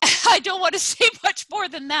 I don't want to say much more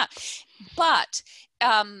than that. But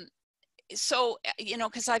so,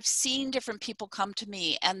 because I've seen different people come to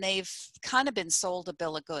me and they've kind of been sold a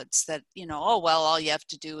bill of goods that, oh, well, all you have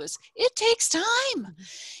to do is, it takes time. Mm-hmm.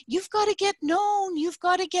 You've got to get known. You've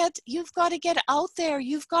got to get out there.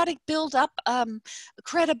 You've got to build up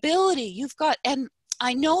credibility. and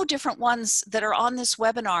I know different ones that are on this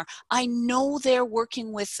webinar. I know they're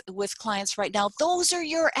working with clients right now. Those are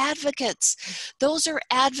your advocates. Those are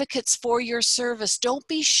advocates for your service. Don't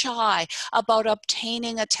be shy about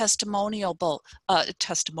obtaining a testimonial,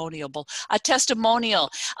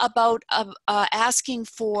 about asking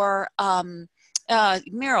for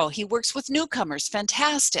Miro. He works with newcomers.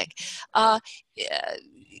 Fantastic.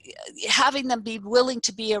 Having them be willing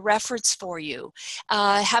to be a reference for you,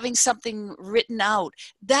 having something written out,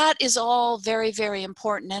 that is all very, very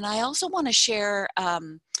important. And I also want to share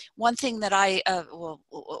one thing that I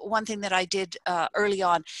did early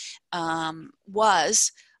on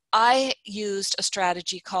was I used a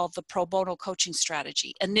strategy called the pro bono coaching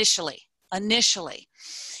strategy initially.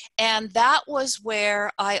 And that was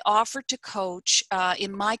where I offered to coach.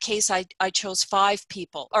 In my case, I chose 5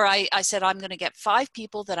 people, or I said, I'm going to get 5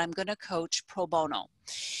 people that I'm going to coach pro bono.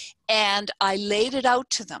 And I laid it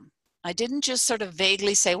out to them. I didn't just sort of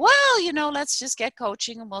vaguely say, well, let's just get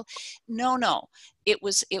coaching. And no. It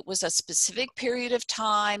was a specific period of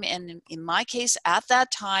time. And in my case, at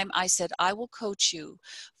that time, I said, I will coach you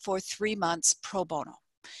for 3 months pro bono.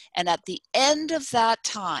 And at the end of that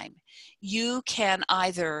time, you can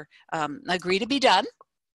either agree to be done,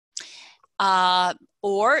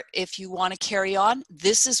 or if you want to carry on,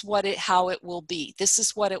 this is how it will be. This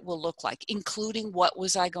is what it will look like, including what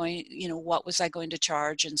was I going to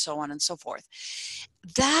charge, and so on and so forth.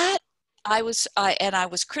 That I was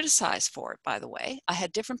criticized for it, by the way. I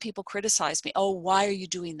had different people criticize me. Oh, why are you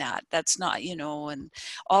doing that? That's not, and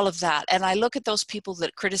all of that. And I look at those people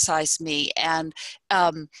that criticize me, and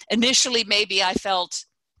initially maybe I felt,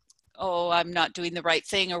 oh, I'm not doing the right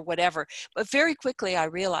thing or whatever. But very quickly I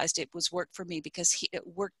realized it worked for me, because it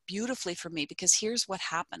worked beautifully for me, because here's what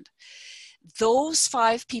happened. Those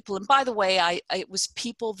 5 people, and by the way, it was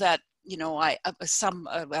people that, you know,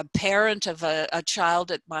 a parent of a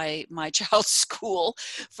child at my child's school,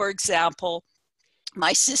 for example,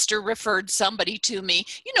 my sister referred somebody to me.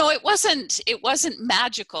 You know, it wasn't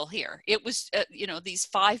magical here. It was, you know, these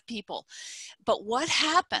 5 people. But what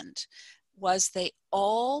happened was they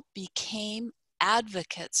all became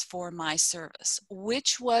advocates for my service,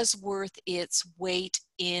 which was worth its weight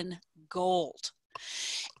in gold.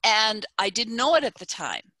 And I didn't know it at the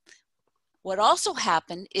time. What also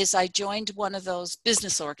happened is I joined one of those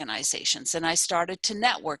business organizations, and I started to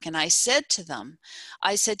network. And I said to them,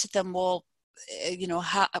 well, you know,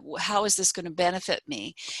 how is this going to benefit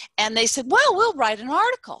me? And they said, well, we'll write an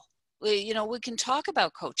article. You know, we can talk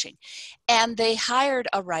about coaching. And they hired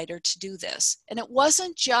a writer to do this. And it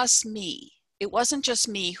wasn't just me. It wasn't just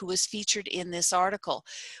me who was featured in this article.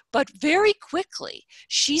 But very quickly,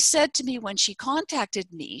 she said to me when she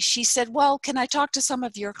contacted me, she said, well, can I talk to some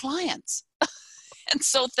of your clients? And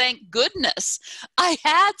so thank goodness I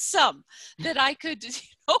had some that I could, you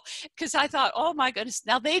know, because I thought, oh my goodness.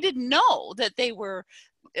 Now they didn't know that they were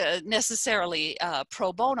necessarily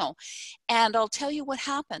pro bono. And I'll tell you what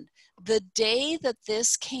happened. The day that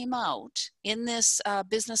this came out in this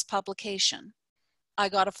business publication, I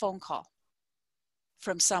got a phone call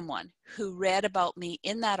from someone who read about me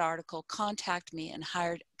in that article, contacted me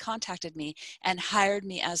and hired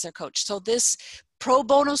me as their coach. So this pro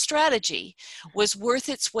bono strategy was worth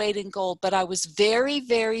its weight in gold, but I was very,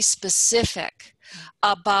 very specific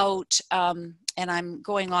about, and I'm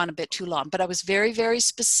going on a bit too long, but I was very, very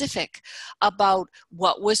specific about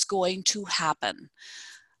what was going to happen.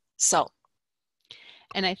 So.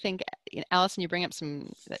 And I think, Alison, you bring up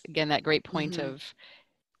again, that great point of,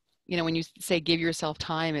 you know, when you say give yourself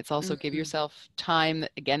time, it's also give yourself time,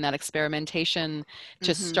 again, that experimentation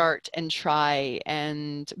to start and try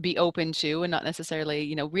and be open to, and not necessarily,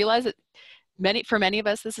 you know, realize that for many of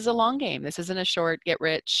us, this is a long game. This isn't a short get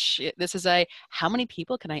rich. This is how many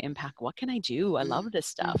people can I impact? What can I do? I love this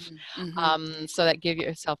stuff. So that give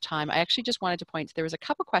yourself time. I actually just wanted to point, there was a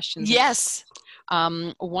couple questions. Yes.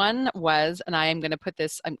 One was, and I am going to put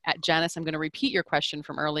this, Janice, I'm going to repeat your question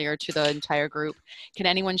from earlier to the entire group. Can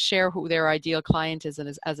anyone share who their ideal client is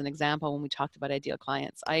as an example when we talked about ideal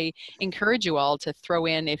clients? I encourage you all to throw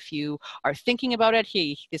in, if you are thinking about it,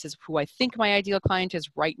 hey, this is who I think my ideal client is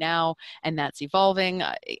right now, and that's evolving.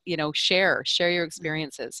 You know, share your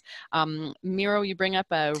experiences. Miro, you bring up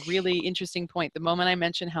a really interesting point. The moment I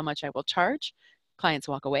mention how much I will charge, clients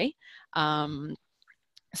walk away.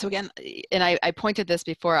 So again, and I pointed this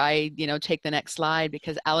before I, you know, take the next slide,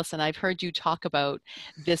 because Alison, I've heard you talk about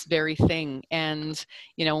this very thing. And,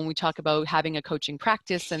 you know, when we talk about having a coaching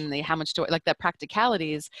practice and how much like that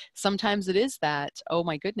practicalities, sometimes it is that, oh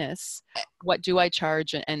my goodness, what do I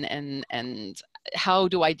charge, and how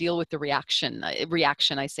do I deal with the reaction?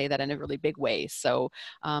 I say that in a really big way. So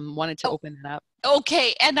wanted to open that up.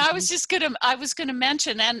 Okay, and I was gonna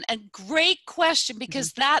mention, and great question,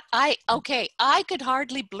 because I could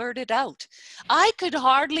hardly blurt it out. I could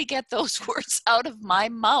hardly get those words out of my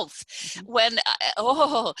mouth when,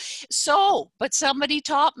 but somebody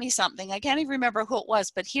taught me something. I can't even remember who it was,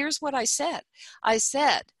 but here's what I said. I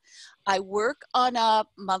said, I work on a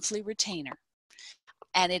monthly retainer,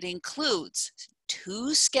 and it includes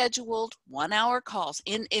 2 scheduled 1-hour calls,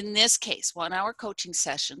 in this case, 1-hour coaching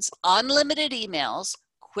sessions, unlimited emails,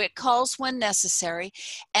 quick calls when necessary,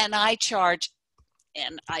 and I charge,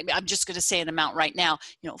 and I'm just going to say an amount right now,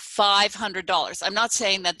 you know, $500. I'm not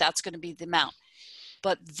saying that that's going to be the amount,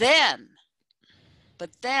 but then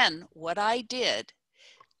what I did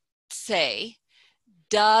say,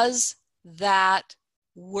 does that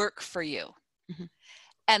work for you?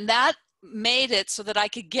 And that made it so that I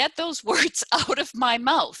could get those words out of my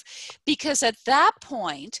mouth, because at that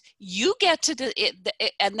point you get to do it,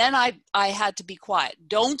 and then I had to be quiet.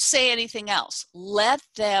 Don't say anything else. Let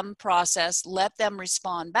them process, let them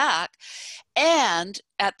respond back. And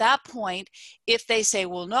at that point, if they say,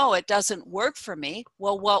 well, no, it doesn't work for me,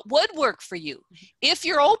 well, what would work for you? If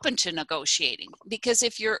you're open to negotiating, because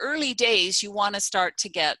if you're early days, you want to start to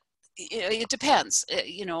get, it depends,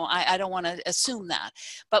 you know, I don't want to assume that,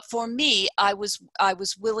 but for me, I was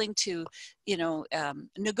willing to, you know,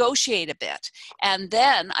 negotiate a bit, and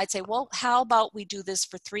then I'd say, well, how about we do this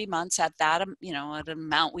for 3 months at that, you know, at an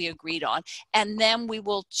amount we agreed on, and then we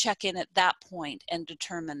will check in at that point and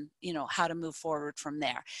determine, you know, how to move forward from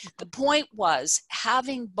there. The point was,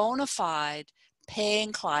 having bona fide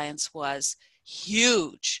paying clients was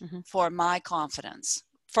huge for my confidence.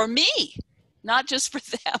 for me, not just for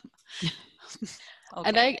them. Okay.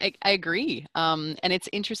 And I agree. And it's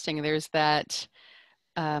interesting. There's that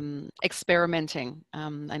experimenting.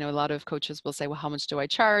 I know a lot of coaches will say, well, how much do I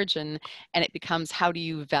charge? And it becomes, how do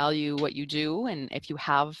you value what you do? And if you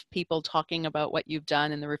have people talking about what you've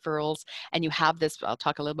done and the referrals, and you have this, I'll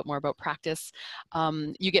talk a little bit more about practice,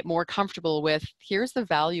 you get more comfortable with, here's the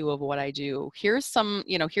value of what I do. Here's some,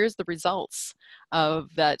 here's the results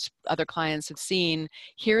of that other clients have seen.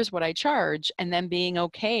 Here's what I charge. And then being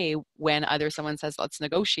okay when someone says, let's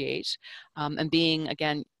negotiate, and being,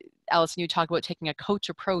 again, Alison, you talk about taking a coach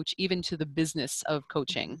approach even to the business of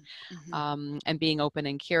coaching, and being open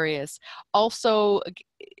and curious. Also,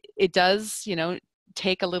 it does,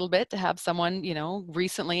 take a little bit to have someone,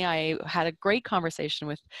 recently I had a great conversation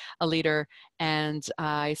with a leader, and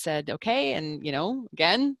I said, okay, and,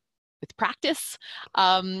 again, with practice,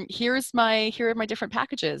 here are my different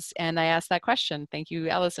packages. And I asked that question. Thank you,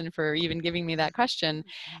 Alison, for even giving me that question.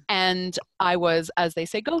 And I was, as they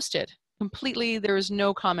say, ghosted. Completely, there was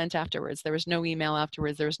no comment afterwards. There was no email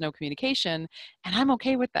afterwards. There was no communication. And I'm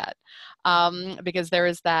okay with that, because there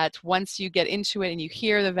is that, once you get into it and you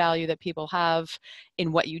hear the value that people have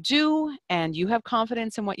in what you do, and you have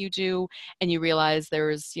confidence in what you do, and you realize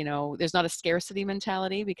there's not a scarcity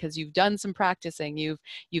mentality because you've done some practicing,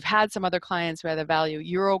 you've had some other clients who have the value,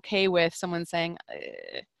 you're okay with someone saying,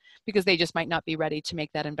 because they just might not be ready to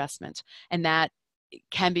make that investment. And that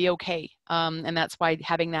can be okay. And that's why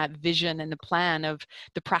having that vision and the plan of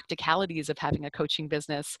the practicalities of having a coaching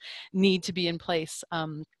business need to be in place.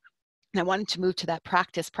 And I wanted to move to that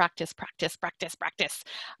practice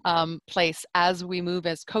place as we move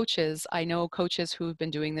as coaches. I know coaches who've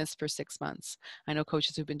been doing this for 6 months. I know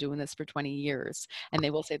coaches who've been doing this for 20 years, and they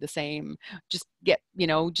will say the same. Just get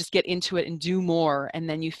into it and do more, and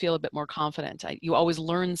then you feel a bit more confident. You always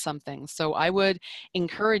learn something. So I would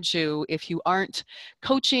encourage you, if you aren't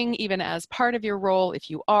coaching even as part of your role, if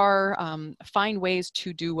you are, find ways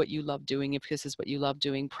to do what you love doing. If this is what you love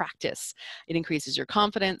doing, practice. It increases your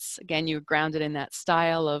confidence. Again, you're grounded in that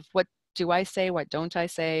style of, what do I say? What don't I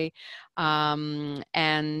say? The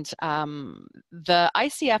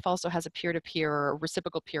ICF also has a peer-to-peer or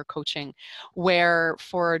reciprocal peer coaching, where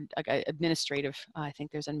for administrative, I think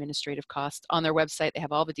there's administrative cost on their website. They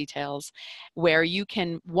have all the details, where you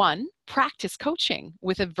can, one, practice coaching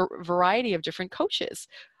with a variety of different coaches,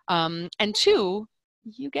 and two,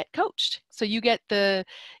 you get coached. So you get the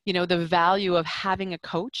value of having a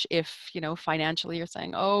coach. If, financially you're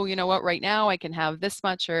saying, oh, you know what, right now I can have this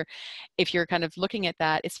much, or if you're kind of looking at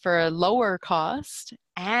that, it's for a lower cost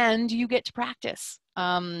and you get to practice.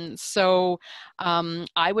 I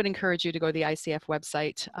would encourage you to go to the ICF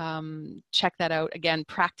website, check that out. Again,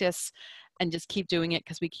 practice and just keep doing it,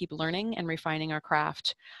 because we keep learning and refining our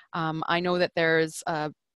craft. I know that there's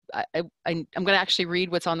I'm going to actually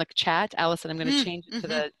read what's on the chat. Alison, I'm going to change it to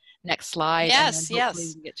the next slide. Yes, and then hopefully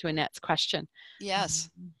we can get to Annette's question. Yes.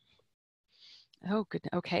 Oh, good.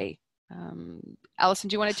 Okay. Alison,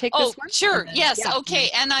 do you want to take this one? Sure. Yes. Yeah. Okay.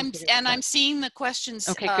 And I'm seeing the questions.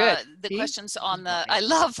 Okay, good. Questions on the. I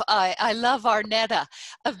love Arnetta.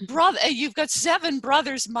 Brother, you've got 7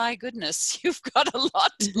 brothers. My goodness, you've got a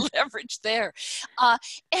lot to leverage there.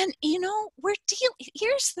 And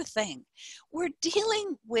here's the thing: we're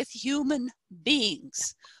dealing with human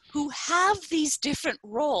beings who have these different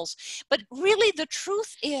roles. But really, the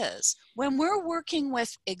truth is, when we're working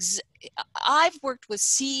with, I've worked with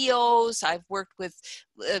CEOs, I've worked with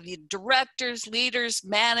directors, leaders,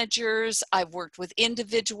 managers, I've worked with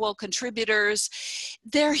individual contributors.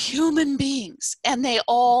 They're human beings, and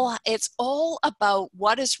it's all about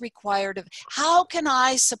what is required of, how can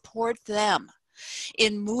I support them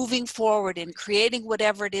in moving forward, in creating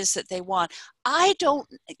whatever it is that they want.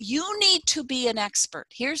 You need to be an expert.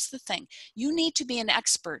 Here's the thing. You need to be an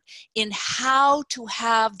expert in how to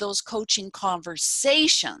have those coaching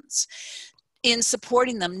conversations in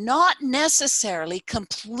supporting them, not necessarily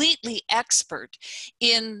completely expert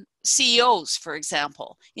in CEOs, for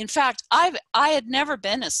example. In fact, I had never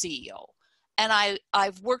been a CEO, and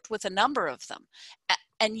I've worked with a number of them.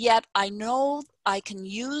 And yet I know I can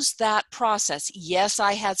use that process. Yes,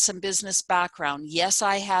 I had some business background. Yes,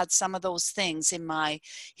 I had some of those things in my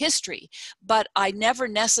history, but I never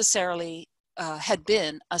necessarily had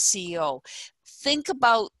been a CEO. Think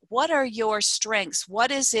about, what are your strengths?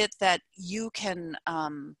 What is it that you can,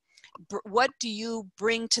 what do you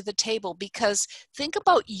bring to the table? Because think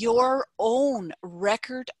about your own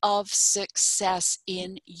record of success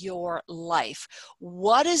in your life.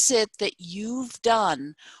 What is it that you've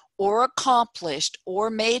done or accomplished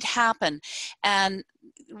or made happen. And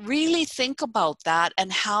really think about that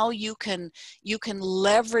and how you can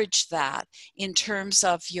leverage that in terms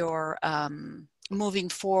of your moving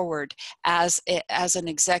forward as an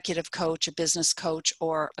executive coach, a business coach,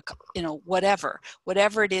 or whatever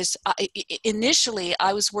it is. Initially,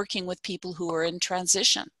 I was working with people who were in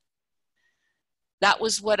transition. That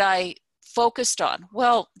was what I focused on.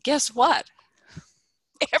 Well, guess what?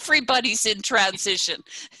 Everybody's in transition.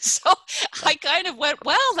 So I kind of went,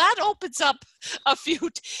 well, that opens up a few,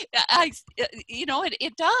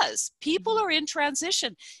 it does. People are in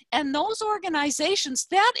transition, and those organizations,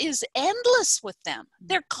 that is endless with them.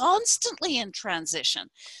 They're constantly in transition.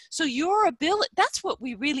 So your ability, that's what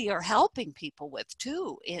we really are helping people with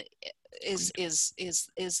too, is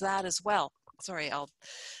that as well. Sorry, I'll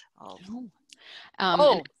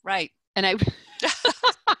right. And I,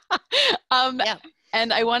 yeah.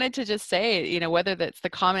 And I wanted to just say, whether that's the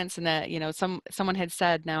comments and that, someone had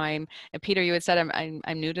said, and Peter, you had said,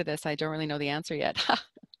 I'm new to this. I don't really know the answer yet.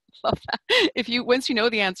 Love that. Once you know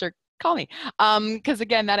the answer, call me. Because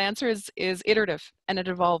again, that answer is iterative and it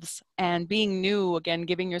evolves, and being new, again,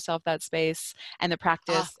 giving yourself that space and the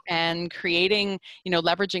practice and creating,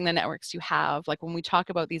 leveraging the networks you have. Like when we talk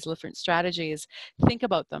about these different strategies, think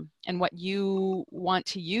about them and what you want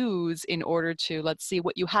to use in order to, let's see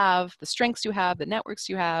what you have, the strengths you have, the networks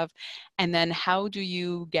you have, and then how do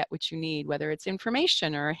you get what you need, whether it's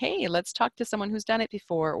information or, hey, let's talk to someone who's done it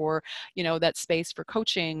before, or, that space for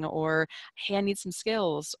coaching, or, hey, I need some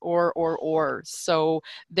skills, or. So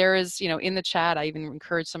there is, in the chat, I even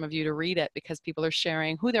encourage some of you to read it, because people are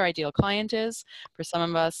sharing who their ideal client is. For some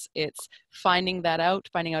of us, it's finding out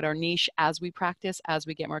our niche as we practice, as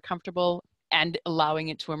we get more comfortable, and allowing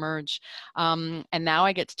it to emerge. And now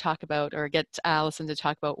I get to talk about, or get Alison to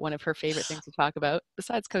talk about, one of her favorite things to talk about,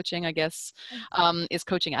 besides coaching, I guess, is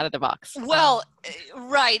coaching out of the box. Well,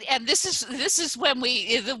 right. And this is when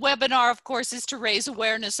the webinar, of course, is to raise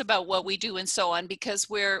awareness about what we do and so on, because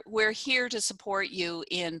we're here to support you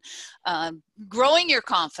in growing your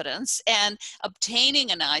confidence and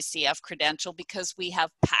obtaining an ICF credential, because we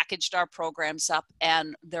have packaged our programs up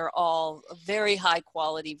and they're all very high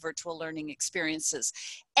quality virtual learning experiences.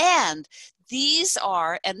 And these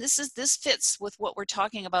are, and this fits with what we're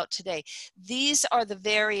talking about today, these are the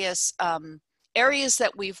various areas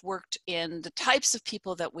that we've worked in, the types of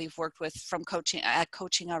people that we've worked with from coaching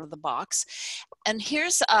out of the box. And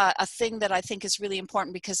here's a thing that I think is really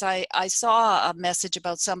important, because I saw a message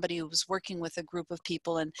about somebody who was working with a group of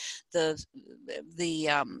people, and the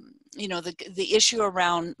issue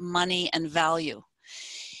around money and value.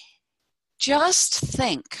 Just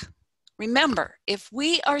think. Remember, if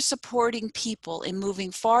we are supporting people in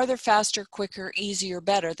moving farther, faster, quicker, easier,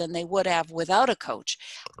 better than they would have without a coach,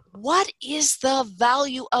 what is the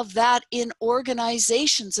value of that in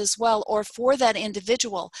organizations as well, or for that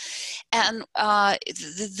individual? And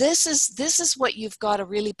this is what you've got to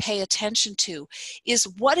really pay attention to, is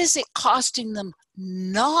what is it costing them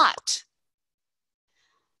not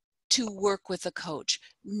to work with a coach,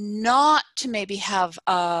 not to maybe have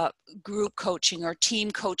group coaching or team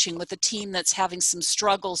coaching with a team that's having some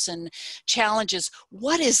struggles and challenges.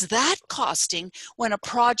 What is that costing when a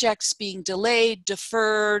project's being delayed,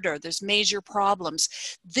 deferred, or there's major problems?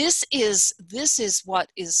 This is what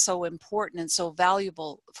is so important and so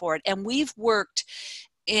valuable for it. And we've worked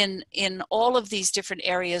in all of these different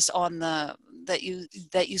areas on that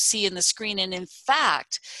you see in the screen. And in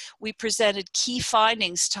fact, we presented key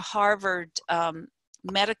findings to Harvard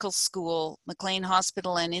Medical School, McLean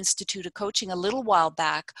Hospital, and Institute of Coaching a little while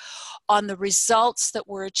back on the results that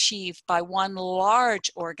were achieved by one large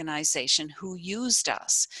organization who used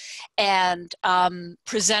us, and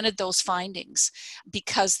presented those findings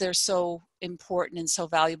because they're so important and so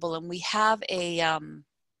valuable. And we have a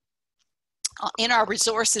in our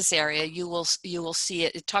resources area, you will see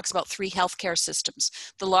it. It talks about 3 healthcare systems.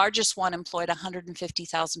 The largest one employed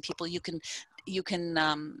 150,000 people. You can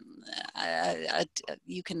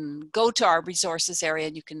go to our resources area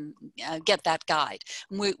and you can get that guide.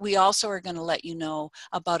 We also are going to let you know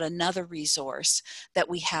about another resource that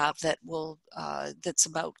we have that will that's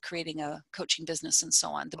about creating a coaching business and so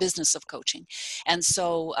on, the business of coaching. And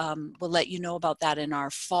so we'll let you know about that in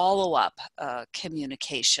our follow-up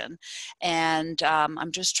communication. And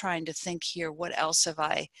I'm just trying to think here, what else have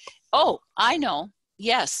I? Oh, I know.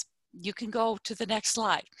 Yes. You can go to the next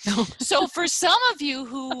slide. So for some of you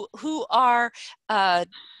who are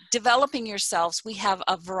developing yourselves, we have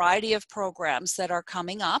a variety of programs that are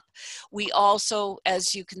coming up. We also,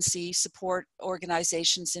 as you can see, support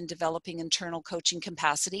organizations in developing internal coaching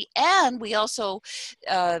capacity. And we also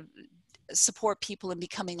support people in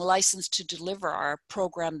becoming licensed to deliver our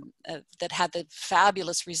program that had the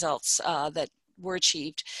fabulous results that were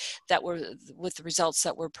achieved, that were with the results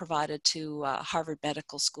that were provided to Harvard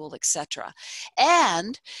Medical School, etc.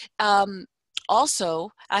 And also,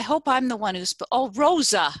 I hope I'm the one who's, oh,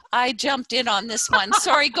 Rosa, I jumped in on this one.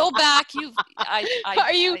 Sorry, go back.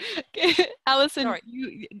 Are you, Alison, sorry.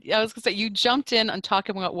 I was gonna say, you jumped in on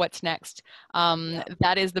talking about what's next.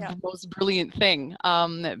 That is the most brilliant thing,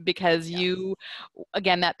 because you,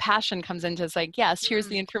 again, that passion comes into, it's like, yes, here's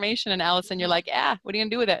the information. And Alison, you're like, what are you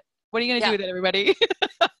gonna do with it? What are you gonna do with it, everybody?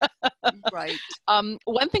 Right.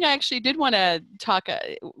 One thing I actually did want to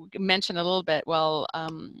mention a little bit,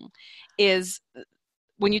 is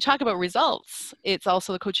when you talk about results, it's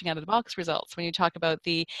also the coaching out of the box results. When you talk about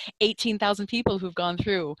the 18,000 people who've gone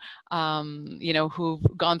through,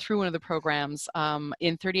 who've gone through one of the programs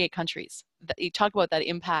in 38 countries, you talk about that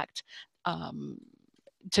impact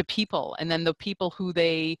to people, and then the people who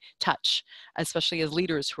they touch, especially as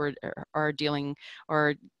leaders who are dealing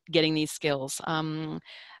or getting these skills.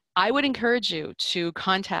 I would encourage you to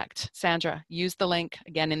contact Sandra. Use the link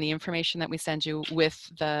again in the information that we send you with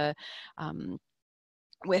the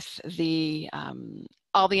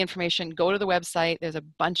all the information. Go to the website. There's a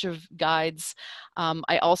bunch of guides.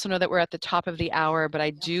 I also know that we're at the top of the hour, but I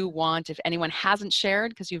do want, if anyone hasn't shared,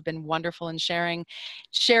 because you've been wonderful in sharing,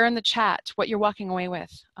 share in the chat what you're walking away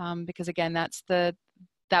with, because again,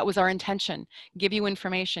 that was our intention. Give you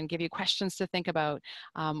information, give you questions to think about.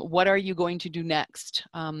 What are you going to do next?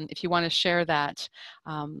 If you want to share that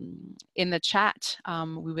in the chat,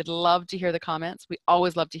 we would love to hear the comments. We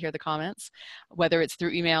always love to hear the comments, whether it's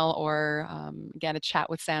through email or, again, a chat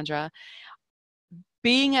with Sandra.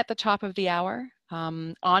 Being at the top of the hour,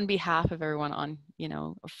 on behalf of everyone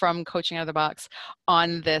from Coaching Out of the Box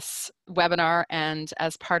on this webinar and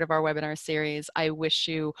as part of our webinar series, I wish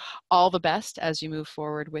you all the best as you move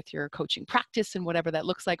forward with your coaching practice and whatever that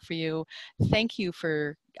looks like for you. Thank you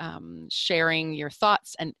for sharing your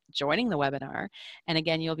thoughts and joining the webinar. And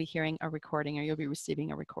again, you'll be hearing a recording, or you'll be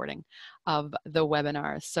receiving a recording of the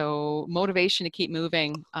webinar. So motivation to keep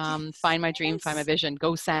moving, find my dream, find my vision,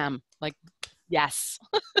 go Sam, yes.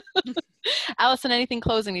 Alison, anything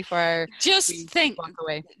closing before we walk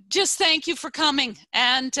away? Just thank you for coming,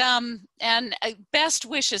 and best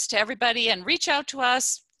wishes to everybody, and reach out to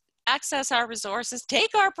us, access our resources,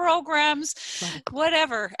 take our programs,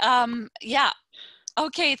 whatever.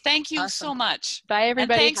 Okay, thank you so much. Bye,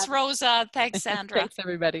 everybody. And thanks, Rosa. Thanks, Sandra. Thanks,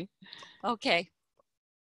 everybody. Okay.